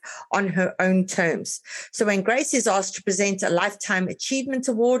life on her own terms. So when Grace is asked to present a Lifetime Achievement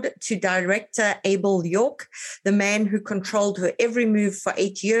Award to director Abel York, the man who controlled her every move for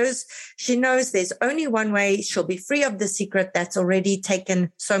 8 years, she knows there's only one way she'll be free of the secret that's already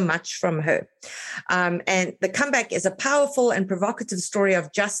taken so much from her. And the comeback is a powerful and provocative story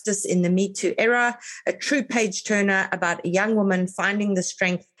of justice in the Me Too era, a true page turner about a young woman finding the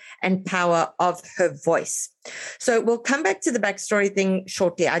strength and power of her voice. So we'll come back to the backstory thing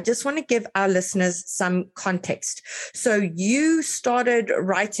shortly. I just want to give our listeners some context. So you started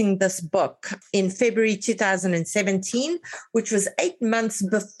writing this book in February 2017, which was 8 months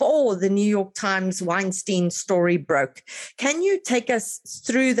before the New York Times Weinstein story broke. Can you take us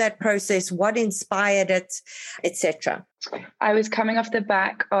through that process? What inspired it, etc.? I was coming off the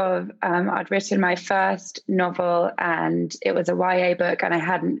back of, I'd written my first novel and it was a YA book and I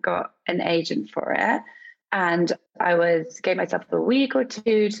hadn't got an agent for it. And I gave myself a week or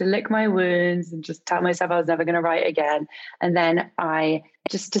two to lick my wounds and just tell myself I was never going to write again. And then I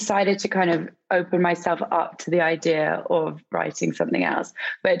just decided to kind of open myself up to the idea of writing something else.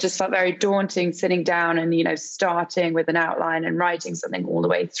 But it just felt very daunting sitting down and, starting with an outline and writing something all the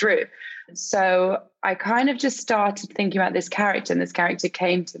way through. So I kind of just started thinking about this character, and this character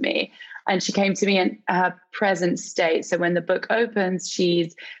came to me. And she came to me in her present state. So when the book opens,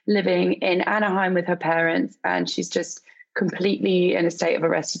 she's living in Anaheim with her parents, and she's just completely in a state of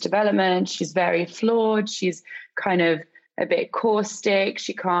arrested development. She's very flawed. She's kind of a bit caustic.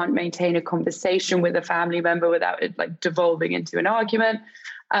 She can't maintain a conversation with a family member without it like devolving into an argument.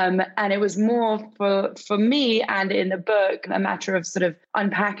 And it was more for me and in the book, a matter of sort of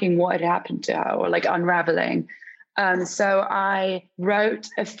unpacking what had happened to her, or like unraveling. So I wrote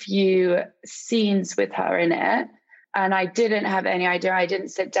a few scenes with her in it, and I didn't have any idea. I didn't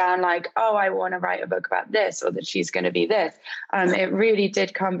sit down like, oh, I want to write a book about this, or that she's going to be this. It really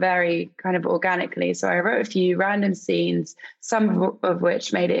did come very kind of organically. So I wrote a few random scenes, some of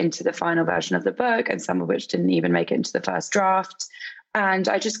which made it into the final version of the book, and some of which didn't even make it into the first draft. And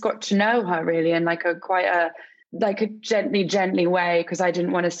I just got to know her really in like a gently way, because I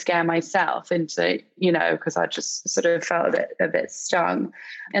didn't want to scare myself into, because I just sort of felt a bit stung.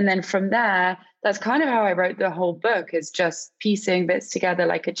 And then from there, that's kind of how I wrote the whole book, is just piecing bits together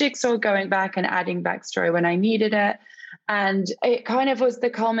like a jigsaw, going back and adding backstory when I needed it. And it kind of was the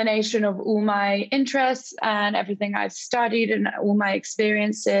culmination of all my interests and everything I've studied and all my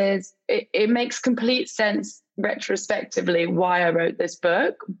experiences. It makes complete sense retrospectively why I wrote this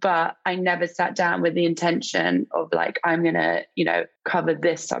book, but I never sat down with the intention of like, I'm going to, cover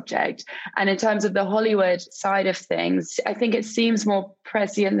this subject. And in terms of the Hollywood side of things, I think it seems more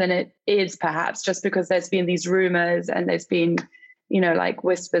prescient than it is, perhaps, just because there's been these rumors and there's been, like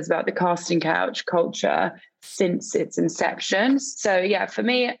whispers about the casting couch culture since its inception. So yeah, for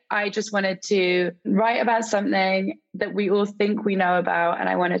me, I just wanted to write about something that we all think we know about. And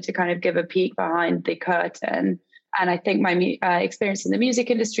I wanted to kind of give a peek behind the curtain. And I think my experience in the music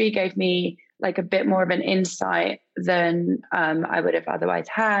industry gave me like a bit more of an insight than I would have otherwise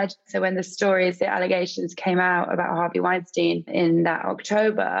had. So when the allegations came out about Harvey Weinstein in that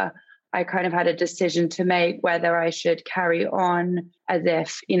October, I kind of had a decision to make whether I should carry on as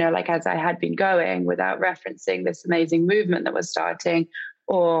if, like as I had been going without referencing this amazing movement that was starting,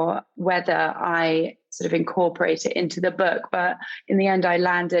 or whether I sort of incorporate it into the book. But in the end, I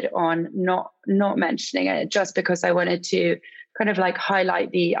landed on not mentioning it, just because I wanted to kind of like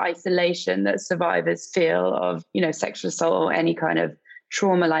highlight the isolation that survivors feel of, sexual assault or any kind of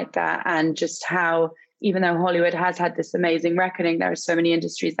trauma like that, and just how, even though Hollywood has had this amazing reckoning, there are so many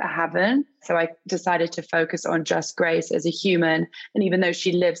industries that haven't. So I decided to focus on just Grace as a human. And even though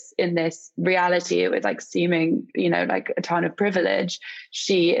she lives in this reality, it was like seeming, like a ton of privilege,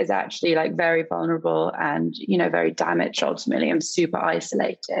 she is actually like very vulnerable and, very damaged ultimately, and super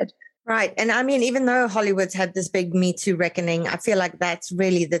isolated. Right. And I mean, even though Hollywood's had this big Me Too reckoning, I feel like that's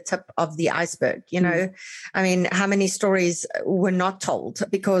really the tip of the iceberg. I mean, how many stories were not told?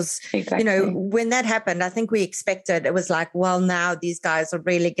 Because, exactly. When that happened, I think we expected, it was like, well, now these guys are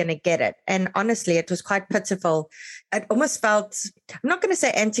really going to get it. And honestly, it was quite pitiful. It almost felt, I'm not going to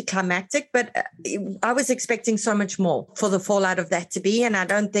say anticlimactic, but I was expecting so much more for the fallout of that to be. And I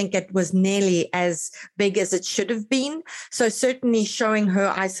don't think it was nearly as big as it should have been. So certainly showing her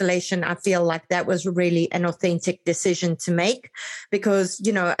isolation, I feel like that was really an authentic decision to make, because,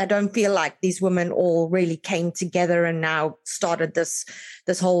 I don't feel like these women all really came together and now started this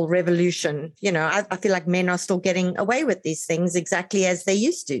whole revolution. I feel like men are still getting away with these things exactly as they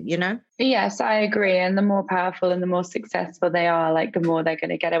used to, Yes, I agree. And the more powerful and the more successful they are, like the more they're going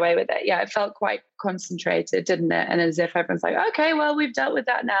to get away with it. Yeah, it felt quite concentrated, didn't it? And as if everyone's like, okay, well, we've dealt with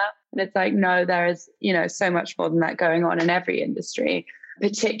that now. And it's like, no, there is, so much more than that going on in every industry,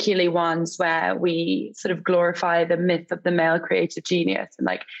 particularly ones where we sort of glorify the myth of the male creative genius and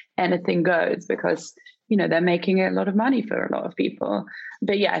like anything goes, because, they're making a lot of money for a lot of people.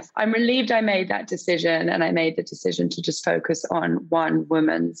 But yes, I'm relieved I made that decision, and I made the decision to just focus on one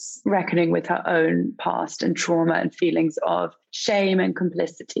woman's reckoning with her own past and trauma and feelings of shame and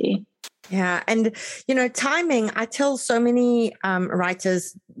complicity. Yeah. And, timing, I tell so many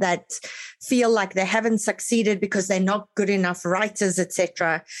writers that feel like they haven't succeeded because they're not good enough writers,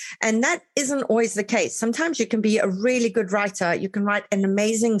 etc. And that isn't always the case. Sometimes you can be a really good writer. You can write an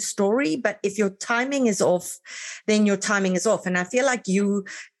amazing story, but if your timing is off, then your timing is off. And I feel like you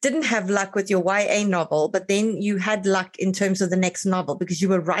didn't have luck with your YA novel, but then you had luck in terms of the next novel because you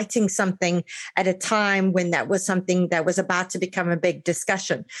were writing something at a time when that was something that was about to become a big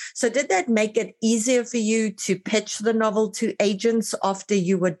discussion. So did that make it easier for you to pitch the novel to agents after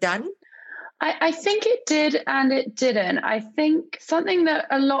you were done? I think it did and it didn't. I think something that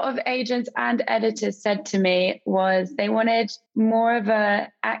a lot of agents and editors said to me was they wanted more of an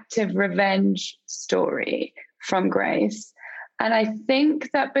active revenge story from Grace. And I think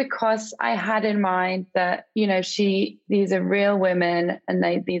that because I had in mind that, these are real women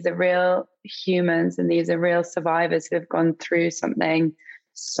and these are real humans and these are real survivors who have gone through something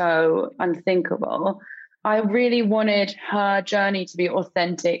so unthinkable, I really wanted her journey to be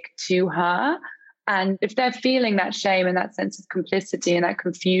authentic to her. And if they're feeling that shame and that sense of complicity and that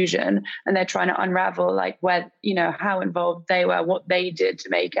confusion, and they're trying to unravel how involved they were, what they did to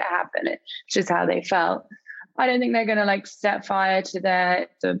make it happen, it's just how they felt. I don't think they're going to set fire to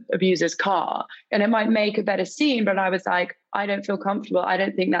the abuser's car. And it might make a better scene, but I was like, I don't feel comfortable. I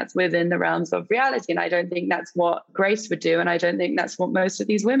don't think that's within the realms of reality. And I don't think that's what Grace would do. And I don't think that's what most of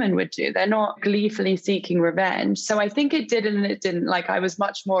these women would do. They're not gleefully seeking revenge. So I think it did and it didn't. I was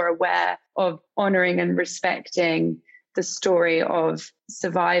much more aware of honoring and respecting the story of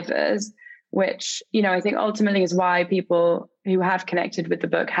survivors, which, I think ultimately is why people who have connected with the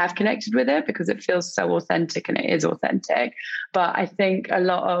book have connected with it, because it feels so authentic and it is authentic. But I think a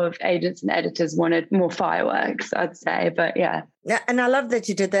lot of agents and editors wanted more fireworks, I'd say. But yeah. And I love that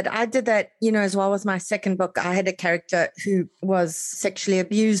you did that. I did that, as well with my second book. I had a character who was sexually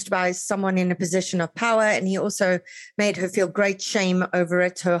abused by someone in a position of power, and he also made her feel great shame over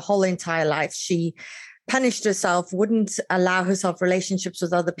it her whole entire life. She punished herself, wouldn't allow herself relationships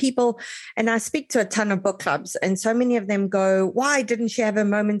with other people. And I speak to a ton of book clubs, and so many of them go, why didn't she have a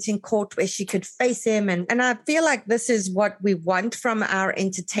moment in court where she could face him? And I feel like this is what we want from our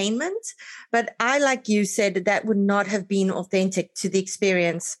entertainment. But I, like you said, that would not have been authentic to the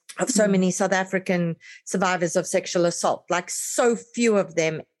experience of so many South African survivors of sexual assault. So few of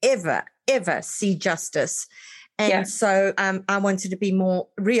them ever see justice. And so I wanted to be more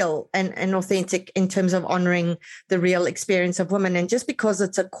real and authentic in terms of honoring the real experience of women. And just because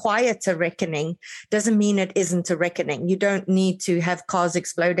it's a quieter reckoning doesn't mean it isn't a reckoning. You don't need to have cars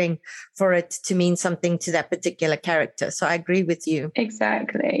exploding for it to mean something to that particular character. So I agree with you.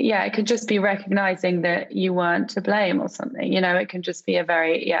 Exactly. Yeah, it could just be recognizing that you weren't to blame or something. It can just be a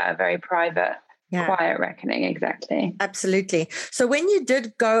very private, quiet reckoning. Exactly. Absolutely. So when you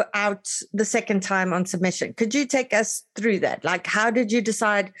did go out the second time on submission, could you take us through that? How did you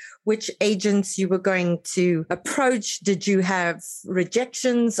decide which agents you were going to approach? Did you have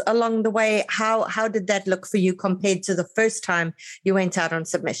rejections along the way? How did that look for you compared to the first time you went out on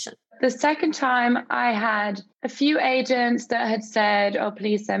submission? The second time I had a few agents that had said, oh,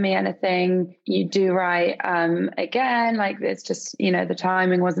 please send me anything you do right again. It's just, the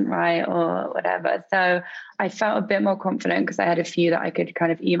timing wasn't right or whatever. So I felt a bit more confident because I had a few that I could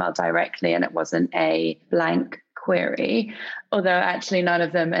kind of email directly and it wasn't a blank query, although actually none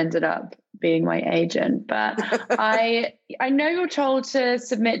of them ended up being my agent. But I know you're told to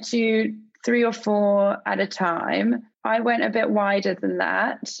submit to 3 or 4 at a time. I went a bit wider than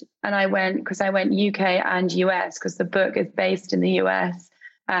that. And I went UK and US because the book is based in the US.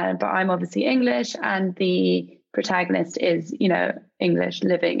 But I'm obviously English and the protagonist is, English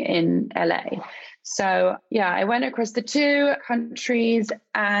living in LA. So I went across the 2 countries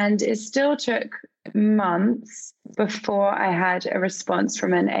and it still took months before I had a response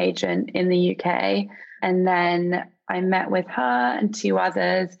from an agent in the UK. And then I met with her and 2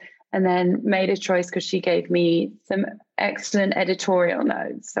 others and then made a choice because she gave me some excellent editorial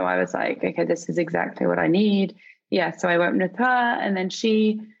notes. So I was like, okay, this is exactly what I need. Yeah, so I went with her and then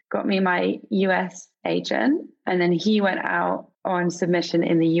she got me my US agent and then he went out on submission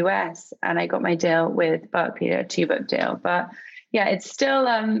in the US and I got my deal with Berkeley, a 2-book deal. But yeah, it's still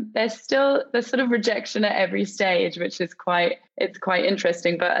there's sort of rejection at every stage, which is quite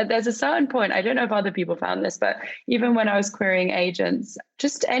interesting. But there's a certain point, I don't know if other people found this, but even when I was querying agents,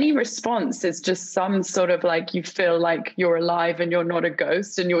 just any response is just some sort of you feel like you're alive and you're not a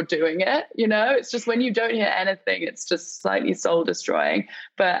ghost and you're doing it. It's just when you don't hear anything, it's just slightly soul destroying.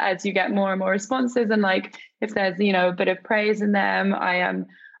 But as you get more and more responses and if there's a bit of praise in them, I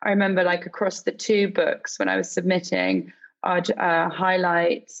remember across the 2 books when I was submitting, I'd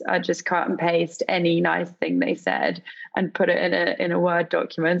highlight, I'd just cut and paste any nice thing they said and put it in a Word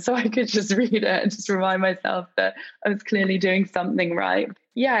document so I could just read it and just remind myself that I was clearly doing something right.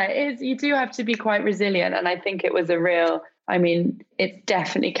 Yeah, it is. You do have to be quite resilient. And I think it was it's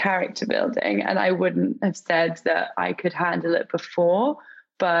definitely character building. And I wouldn't have said that I could handle it before.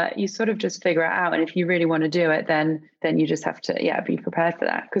 but you sort of just figure it out. And if you really want to do it, then you just have to, be prepared for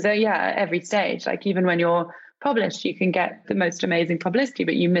that. Because every stage, like even when you're published, you can get the most amazing publicity,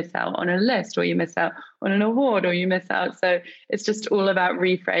 but you miss out on a list, or you miss out on an award, or you miss out. So it's just all about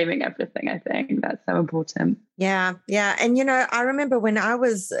reframing everything. I think that's so important. Yeah. And, I remember when I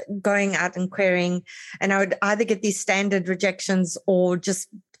was going out and querying, and I would either get these standard rejections or just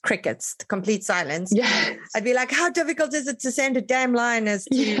crickets, complete silence. Yes. I'd be like, how difficult is it to send a damn line as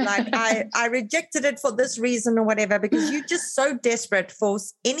to like, I rejected it for this reason or whatever, because you're just so desperate for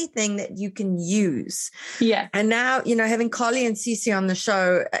anything that you can use. Yeah. And now, having Carly and Cece on the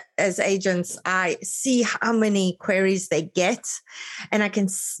show as agents, I see how many queries they get, and I can,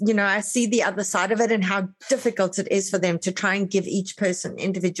 I see the other side of it and how difficult it is for them to try and give each person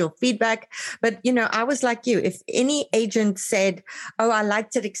individual feedback. But, I was like you, if any agent said, oh, I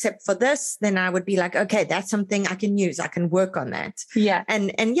liked it except for this, then I would be like, okay, that's something I can use. I can work on that. Yeah.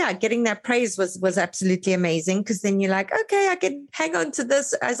 And getting that praise was absolutely amazing, because then you're like, okay, I can hang on to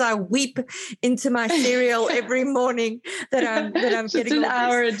this as I weep into my cereal every morning that I'm just getting an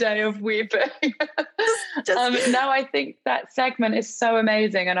hour a day of weeping. No, I think that segment is so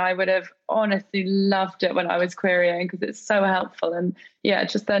amazing, and I would have honestly loved it when I was querying, because it's so helpful, and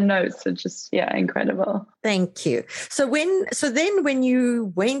just their notes are just incredible. Thank you. So then when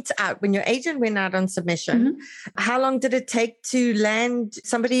you went out, when your agent went out on submission, how long did it take to land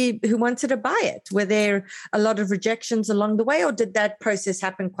somebody who wanted to buy it? Were there a lot of rejections along the way, or did that process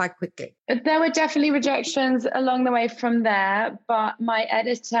happen quite quickly? There were definitely rejections along the way from there, but my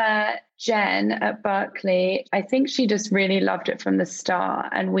editor, Jen at Berkeley, I think she just really loved it from the start.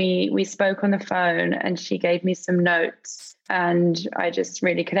 And we spoke on the phone, and she gave me some notes, and I just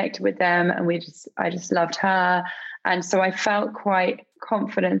really connected with them, and I just loved her. And so I felt quite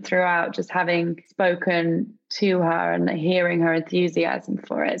confident throughout, just having spoken to her and hearing her enthusiasm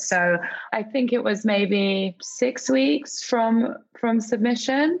for it. So I think it was maybe 6 weeks from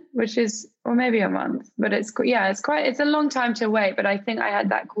submission, or maybe a month, but it's a long time to wait. But I think I had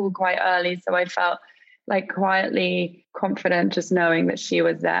that call quite early, so I felt like quietly confident just knowing that she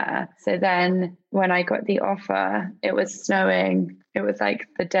was there. So then when I got the offer, it was snowing. It was like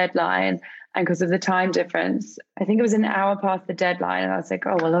the deadline. And because of the time difference, I think it was an hour past the deadline. And I was like,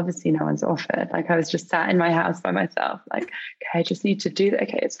 oh, well, obviously no one's offered. Like I was just sat in my house by myself. Like, okay, I just need to do that.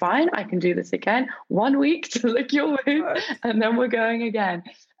 Okay, it's fine. I can do this again. 1 week to lick your wounds, and then we're going again.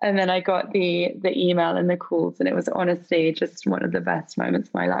 And then I got the email and the calls, and it was honestly just one of the best moments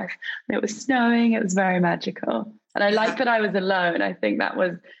of my life. And it was snowing. It was very magical. And I liked that I was alone. I think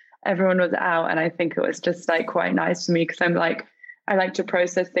everyone was out. And I think it was just like quite nice for me, because I like to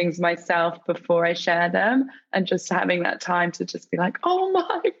process things myself before I share them, and just having that time to just be like, oh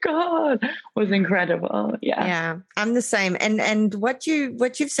my God, was incredible. Yeah, I'm the same. And what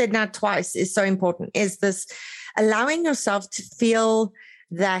you've said now twice is so important, is this allowing yourself to feel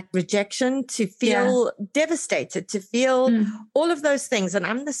that rejection, to feel devastated, to feel all of those things. And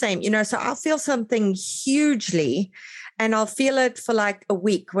I'm the same, so I'll feel something hugely, and I'll feel it for like a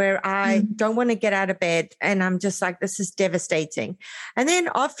week where I don't want to get out of bed, and I'm just like, this is devastating. And then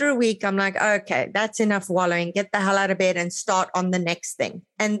after a week, I'm like, okay, that's enough wallowing, get the hell out of bed and start on the next thing.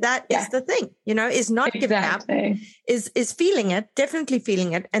 And that is the thing, is not giving up, is feeling it, definitely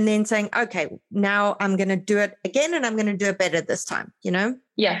feeling it. And then saying, okay, now I'm going to do it again, and I'm going to do it better this time,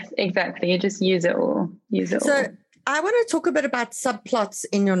 Yes, exactly. You just use it all. So I want to talk a bit about subplots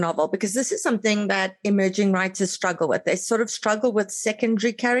in your novel, because this is something that emerging writers struggle with. They sort of struggle with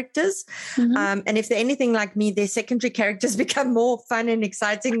secondary characters. And if they're anything like me, their secondary characters become more fun and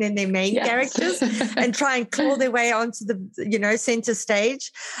exciting than their main characters, and try and claw their way onto the, center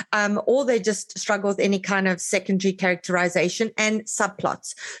stage. Or they just struggle with any kind of secondary characterization and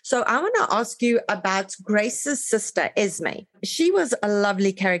subplots. So I want to ask you about Grace's sister, Esme. She was a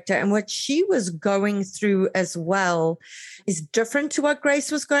lovely character, and what she was going through as well is different to what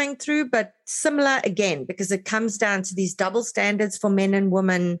Grace was going through, but similar again, because it comes down to these double standards for men and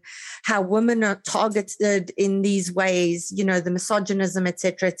women, how women are targeted in these ways, the misogynism,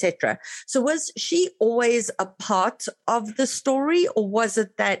 etc., etc. So was she always a part of the story, or was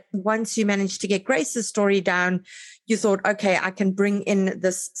it that once you managed to get Grace's story down, you thought, okay, I can bring in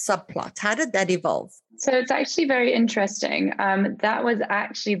this subplot? How did that evolve? So it's actually very interesting. That was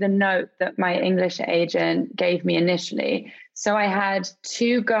actually the note that my English agent gave me initially. So I had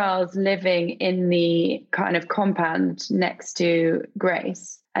 2 girls living in the kind of compound next to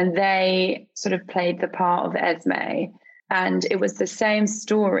Grace, and they sort of played the part of Esme. And it was the same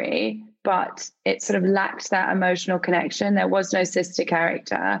story, but it sort of lacked that emotional connection. There was no sister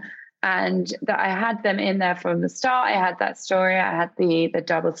character. and that I had them in there from the start. I had that story. I had the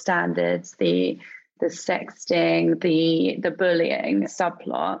double standards, the sexting, the bullying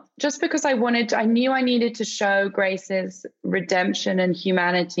subplot, just because I knew I needed to show Grace's redemption and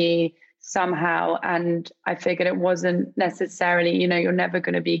humanity somehow. And I figured it wasn't necessarily, you're never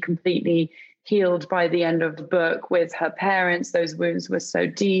going to be completely healed by the end of the book with her parents. Those wounds were so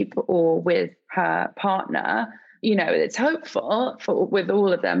deep, or with her partner. It's hopeful with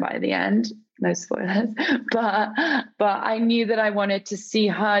all of them by the end. No spoilers, but I knew that I wanted to see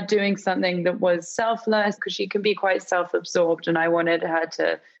her doing something that was selfless, because she can be quite self-absorbed, and I wanted her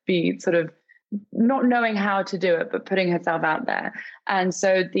to be sort of not knowing how to do it, but putting herself out there. And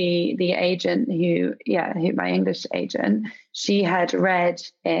so the agent my English agent, she had read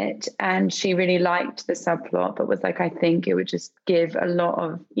it and she really liked the subplot, but was like, I think it would just give a lot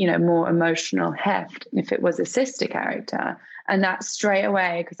of, more emotional heft if it was a sister character. And that straight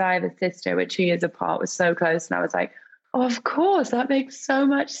away, because I have a sister, we're 2 years apart, was so close. And I was like, oh, of course, that makes so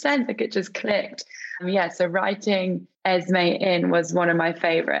much sense. Like, it just clicked. So writing Esme in was one of my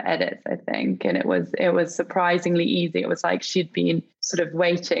favorite edits, I think. And it was surprisingly easy. It was like she'd been sort of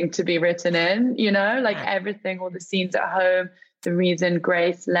waiting to be written in, like everything, all the scenes at home, the reason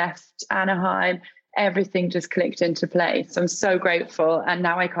Grace left Anaheim, everything just clicked into place. So I'm so grateful. And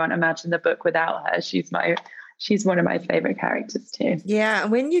now I can't imagine the book without her. She's one of my favorite characters too. Yeah.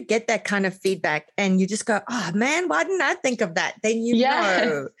 And when you get that kind of feedback and you just go, oh man, why didn't I think of that? Then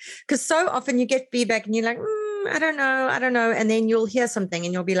know. Because so often you get feedback and you're like, I don't know. And then you'll hear something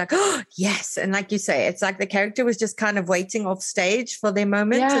and you'll be like, oh, yes. And like you say, it's like the character was just kind of waiting off stage for their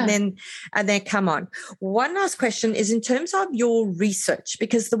moment. Yeah. And then come on. One last question is in terms of your research,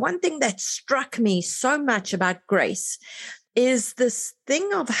 because the one thing that struck me so much about Grace is this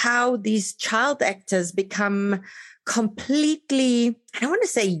thing of how these child actors become completely, I don't want to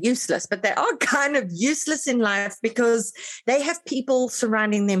say useless, but they are kind of useless in life because they have people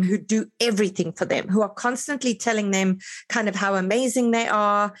surrounding them who do everything for them, who are constantly telling them kind of how amazing they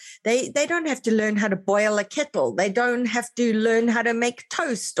are. They don't have to learn how to boil a kettle. They don't have to learn how to make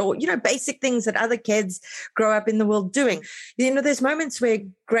toast or, basic things that other kids grow up in the world doing. There's moments where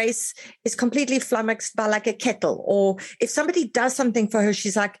Grace is completely flummoxed by like a kettle, or if somebody does something for her,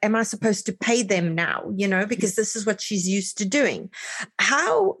 she's like, am I supposed to pay them now? Because this is what she's used to doing.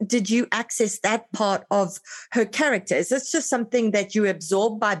 How did you access that part of her character? Is this just something that you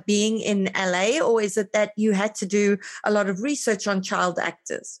absorbed by being in LA, or is it that you had to do a lot of research on child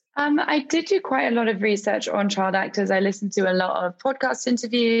actors? I did do quite a lot of research on child actors. I listened to a lot of podcast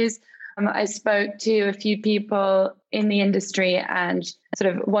interviews. I spoke to a few people in the industry and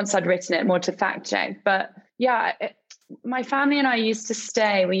sort of once I'd written it more to fact check. But yeah, my family and I used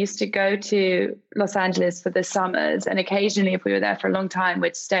to go to Los Angeles for the summers. And occasionally, if we were there for a long time,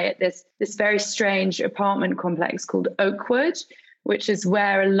 we'd stay at this very strange apartment complex called Oakwood, which is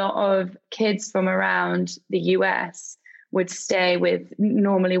where a lot of kids from around the US would stay with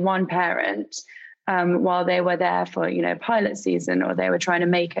normally one parent while they were there for, pilot season, or they were trying to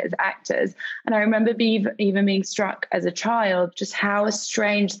make it as actors. And I remember even being struck as a child just how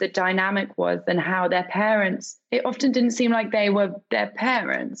strange the dynamic was, and how their parents, it often didn't seem like they were their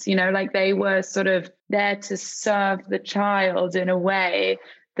parents, like they were sort of there to serve the child in a way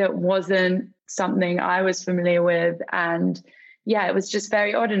that wasn't something I was familiar with. And yeah, it was just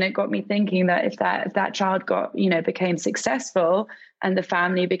very odd. And it got me thinking that if that child became successful and the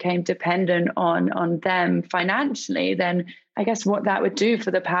family became dependent on them financially, then I guess what that would do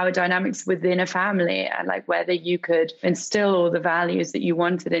for the power dynamics within a family, and like whether you could instill all the values that you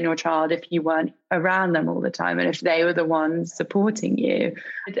wanted in your child if you weren't around them all the time, and if they were the ones supporting you.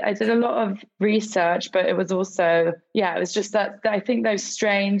 I did a lot of research, but it was also, it was just that I think those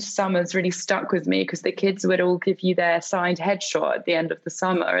strange summers really stuck with me, because the kids would all give you their signed headshot at the end of the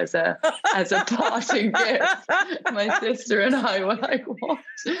summer as a parting gift. My sister and I were like, what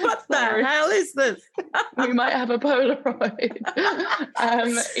the hell is this? We might have a Polaroid.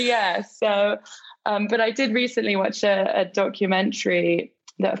 But I did recently watch a documentary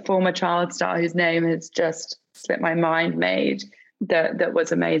that a former child star, whose name has just slipped my mind, made that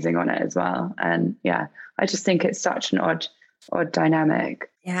was amazing on it as well. And yeah, I just think it's such an odd dynamic.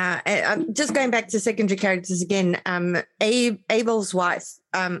 Yeah, just going back to secondary characters again, Abel's wife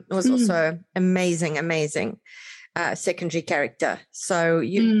was also amazing secondary character. So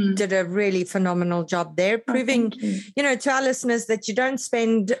you did a really phenomenal job there, proving, to our listeners that you don't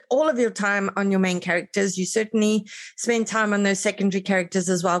spend all of your time on your main characters. You certainly spend time on those secondary characters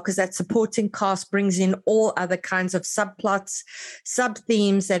as well, because that supporting cast brings in all other kinds of subplots,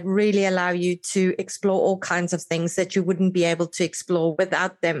 sub-themes that really allow you to explore all kinds of things that you wouldn't be able to explore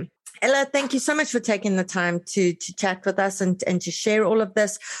without them. Ella, thank you so much for taking the time to chat with us and to share all of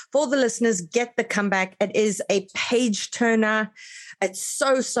this. For the listeners, get The Comeback. It is a page turner. It's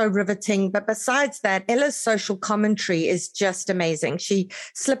so riveting. But besides that, Ella's social commentary is just amazing. She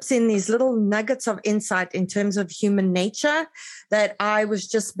slips in these little nuggets of insight in terms of human nature that I was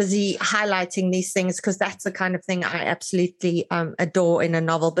just busy highlighting these things because that's the kind of thing I absolutely adore in a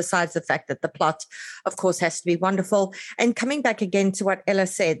novel, besides the fact that the plot, of course, has to be wonderful. And coming back again to what Ella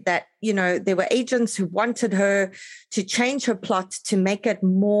said, that, you know, there were agents who wanted her to change her plot to make it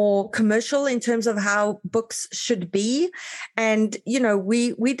more commercial in terms of how books should be. And, you know,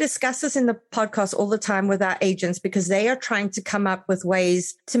 we discuss this in the podcast all the time with our agents because they are trying to come up with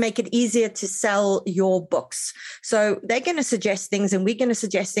ways to make it easier to sell your books. So they're going to suggest things and we're going to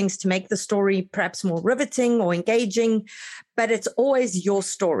suggest things to make the story perhaps more riveting or engaging. But it's always your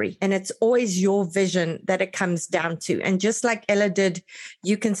story and it's always your vision that it comes down to. And just like Ella did,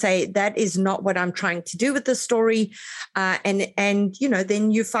 you can say, that is not what I'm trying to do with the story. And you know,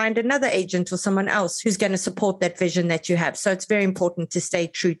 then you find another agent or someone else who's going to support that vision that you have. So it's very important to stay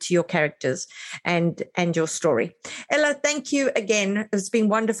true to your characters and your story. Ella, thank you again. It's been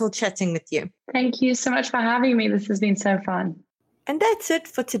wonderful chatting with you. Thank you so much for having me. This has been so fun. And that's it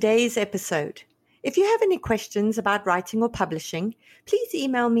for today's episode. If you have any questions about writing or publishing, please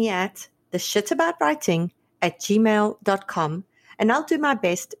email me at theshitaboutwriting@gmail.com and I'll do my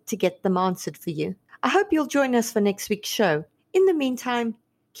best to get them answered for you. I hope you'll join us for next week's show. In the meantime,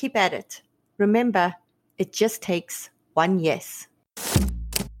 keep at it. Remember, it just takes one yes.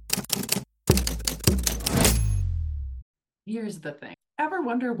 Here's the thing. Ever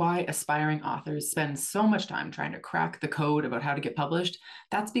wonder why aspiring authors spend so much time trying to crack the code about how to get published?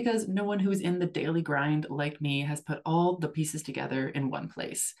 That's because no one who's in the daily grind like me has put all the pieces together in one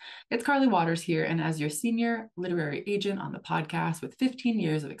place. It's Carly Waters here, and as your senior literary agent on the podcast with 15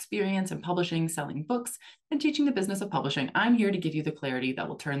 years of experience in publishing, selling books, and teaching the business of publishing, I'm here to give you the clarity that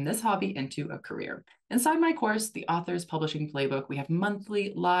will turn this hobby into a career. Inside my course, The Author's Publishing Playbook, we have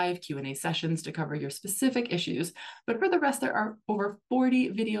monthly live Q&A sessions to cover your specific issues, but for the rest, there are over 40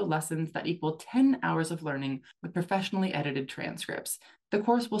 video lessons that equal 10 hours of learning with professionally edited transcripts. The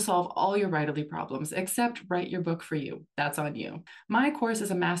course will solve all your writerly problems, except write your book for you. That's on you. My course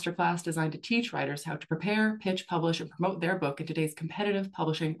is a masterclass designed to teach writers how to prepare, pitch, publish, and promote their book in today's competitive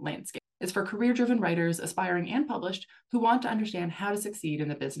publishing landscape. It's for career-driven writers, aspiring and published, who want to understand how to succeed in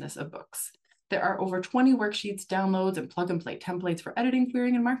the business of books. There are over 20 worksheets, downloads, and plug-and-play templates for editing,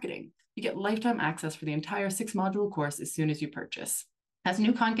 querying, and marketing. You get lifetime access for the entire 6-module course as soon as you purchase. As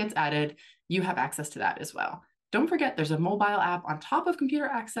new content gets added, you have access to that as well. Don't forget, there's a mobile app on top of computer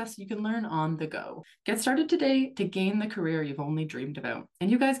access you can learn on the go. Get started today to gain the career you've only dreamed about.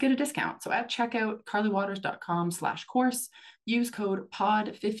 And you guys get a discount. So at checkout, carlywaters.com/course, use code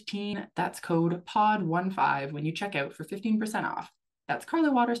POD15, that's code POD15 when you check out for 15% off. That's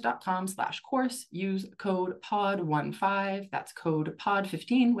carlywaters.com/course. Use code POD15, that's code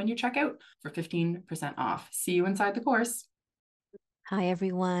POD15 when you check out for 15% off. See you inside the course. Hi,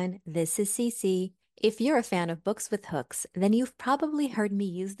 everyone. This is Cece. If you're a fan of books with hooks, then you've probably heard me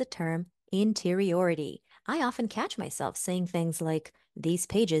use the term interiority. I often catch myself saying things like, these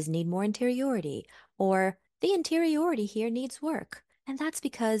pages need more interiority, or the interiority here needs work. And that's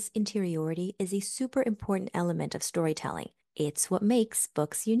because interiority is a super important element of storytelling. It's what makes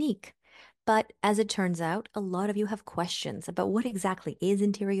books unique. But as it turns out, a lot of you have questions about what exactly is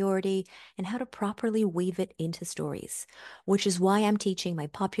interiority and how to properly weave it into stories, which is why I'm teaching my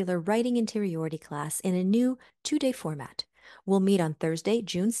popular writing interiority class in a new 2-day format. We'll meet on Thursday,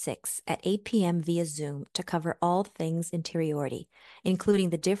 June 6th at 8 p.m. via Zoom to cover all things interiority, including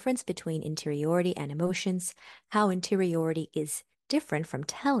the difference between interiority and emotions, how interiority is different from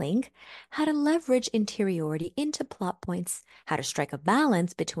telling, how to leverage interiority into plot points, how to strike a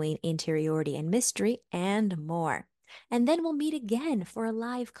balance between interiority and mystery, and more. And then we'll meet again for a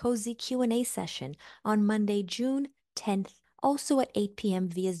live cozy Q&A session on Monday, June 10th, also at 8 p.m.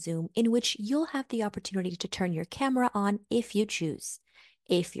 via Zoom, in which you'll have the opportunity to turn your camera on if you choose.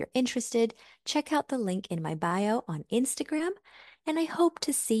 If you're interested, check out the link in my bio on Instagram, and I hope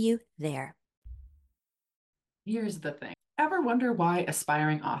to see you there. Here's the thing. Ever wonder why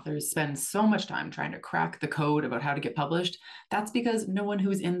aspiring authors spend so much time trying to crack the code about how to get published? That's because no one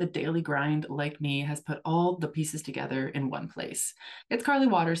who's in the daily grind like me has put all the pieces together in one place. It's Carly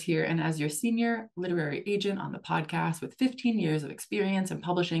Waters here, and as your senior literary agent on the podcast with 15 years of experience in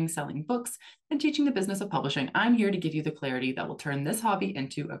publishing, selling books, and teaching the business of publishing, I'm here to give you the clarity that will turn this hobby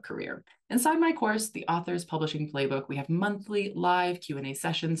into a career. Inside my course, The Author's Publishing Playbook, we have monthly live Q&A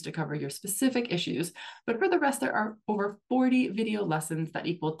sessions to cover your specific issues, but for the rest, there are over 40 video lessons that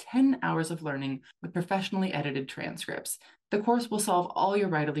equal 10 hours of learning with professionally edited transcripts. The course will solve all your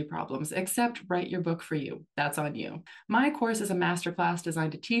writerly problems, except write your book for you. That's on you. My course is a masterclass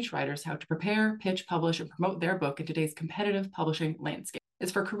designed to teach writers how to prepare, pitch, publish, and promote their book in today's competitive publishing landscape.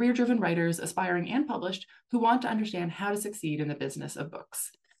 It's for career-driven writers, aspiring and published, who want to understand how to succeed in the business of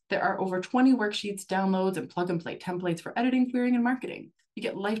books. There are over 20 worksheets, downloads, and plug-and-play templates for editing, querying, and marketing. You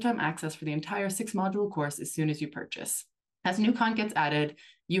get lifetime access for the entire 6-module course as soon as you purchase. As new content gets added,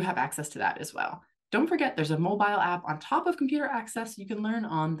 you have access to that as well. Don't forget, there's a mobile app on top of computer access you can learn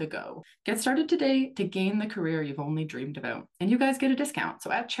on the go. Get started today to gain the career you've only dreamed about. And you guys get a discount. So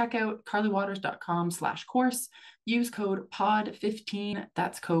at checkout, carlywaters.com/course, use code POD15,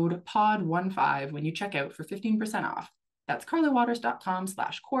 that's code POD15 when you check out for 15% off. That's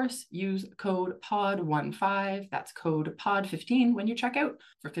carlywaters.com/course, use code POD15, that's code POD15 when you check out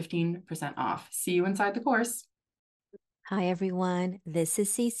for 15% off. See you inside the course. Hi everyone, this is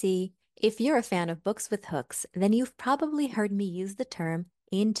Cece. If you're a fan of books with hooks, then you've probably heard me use the term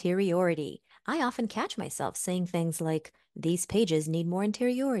interiority. I often catch myself saying things like, these pages need more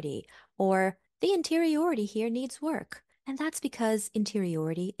interiority, or the interiority here needs work. And that's because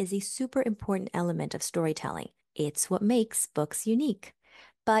interiority is a super important element of storytelling. It's what makes books unique.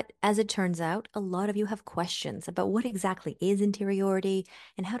 But as it turns out, a lot of you have questions about what exactly is interiority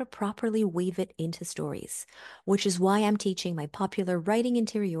and how to properly weave it into stories, which is why I'm teaching my popular writing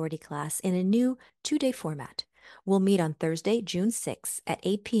interiority class in a new 2-day format. We'll meet on Thursday, June 6th at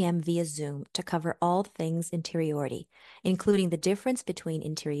 8 p.m. via Zoom to cover all things interiority, including the difference between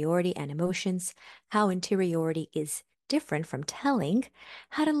interiority and emotions, how interiority is different from telling,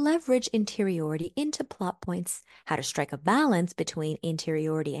 how to leverage interiority into plot points, how to strike a balance between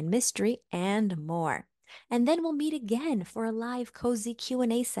interiority and mystery, and more. And then we'll meet again for a live cozy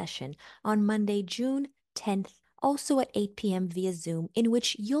Q&A session on Monday, June 10th, also at 8 p.m. via Zoom, in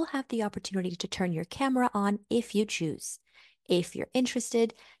which you'll have the opportunity to turn your camera on if you choose. If you're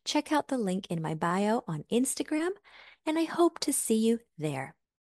interested, check out the link in my bio on Instagram, and I hope to see you there.